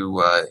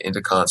into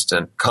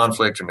constant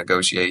conflict or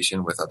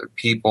negotiation with other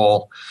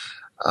people.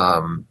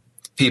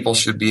 People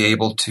should be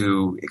able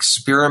to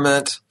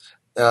experiment.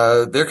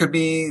 There could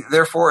be,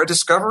 therefore, a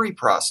discovery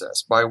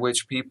process by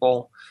which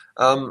people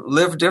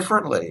live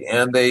differently,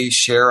 and they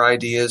share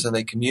ideas, and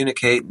they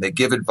communicate, and they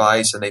give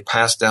advice, and they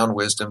pass down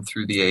wisdom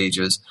through the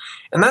ages.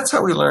 And that's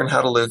how we learn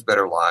how to live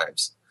better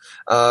lives.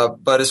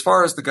 But as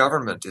far as the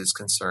government is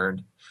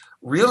concerned,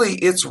 really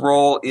its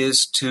role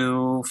is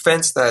to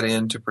fence that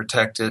in, to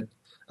protect it.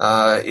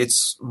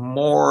 It's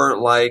more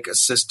like a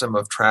system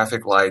of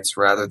traffic lights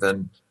rather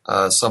than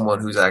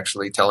someone who's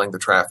actually telling the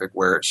traffic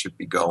where it should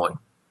be going.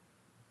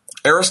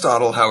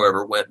 Aristotle,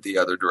 however, went the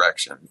other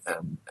direction,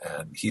 and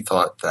he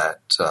thought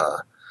that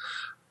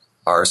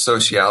our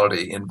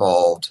sociality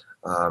involved,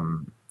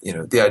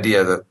 the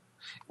idea that,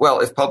 well,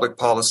 if public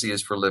policy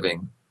is for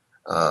living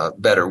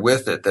better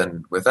with it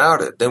than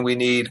without it, then we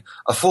need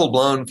a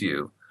full-blown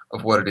view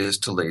of what it is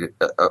to lead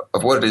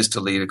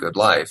a good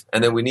life,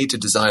 and then we need to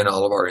design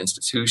all of our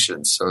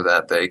institutions so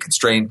that they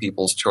constrain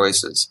people's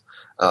choices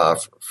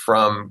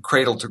from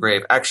cradle to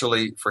grave.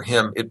 Actually, for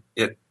him,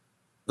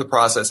 the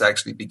process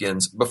actually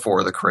begins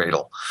before the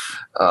cradle,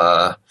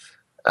 so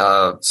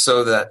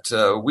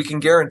that we can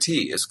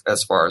guarantee,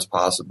 as far as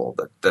possible,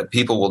 that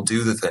people will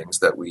do the things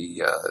that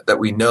we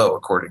know,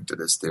 according to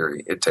this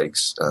theory, it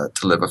takes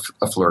to live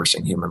a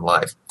flourishing human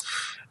life.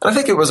 And I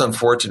think it was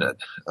unfortunate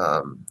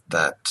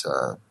that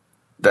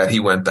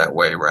he went that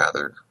way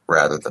rather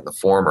than the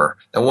former.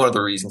 And one of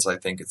the reasons I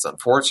think it's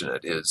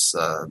unfortunate is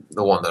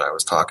the one that I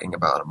was talking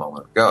about a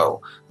moment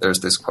ago.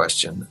 There's this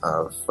question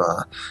of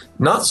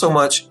not so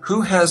much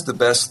who has the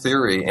best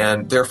theory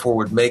and therefore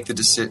would make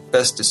the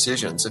best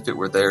decisions if it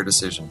were their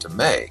decision to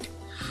make.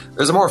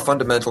 There's a more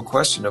fundamental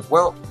question of,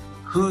 well,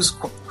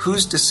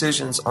 whose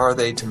decisions are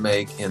they to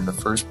make in the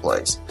first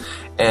place?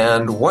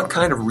 And what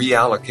kind of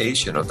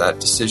reallocation of that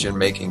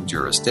decision-making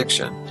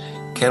jurisdiction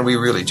can we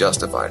really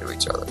justify to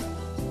each other?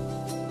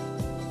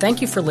 Thank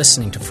you for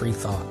listening to Free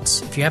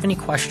Thoughts. If you have any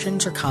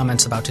questions or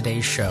comments about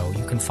today's show,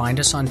 you can find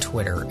us on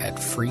Twitter at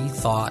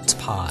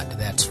FreeThoughtsPod.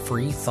 That's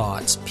Free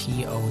Thoughts,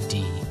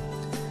 P-O-D.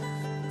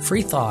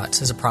 Free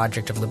Thoughts is a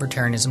project of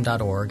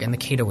Libertarianism.org and the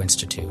Cato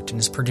Institute and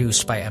is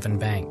produced by Evan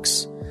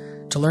Banks.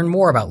 To learn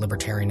more about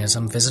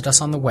libertarianism, visit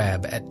us on the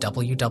web at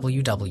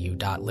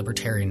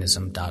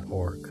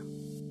www.libertarianism.org.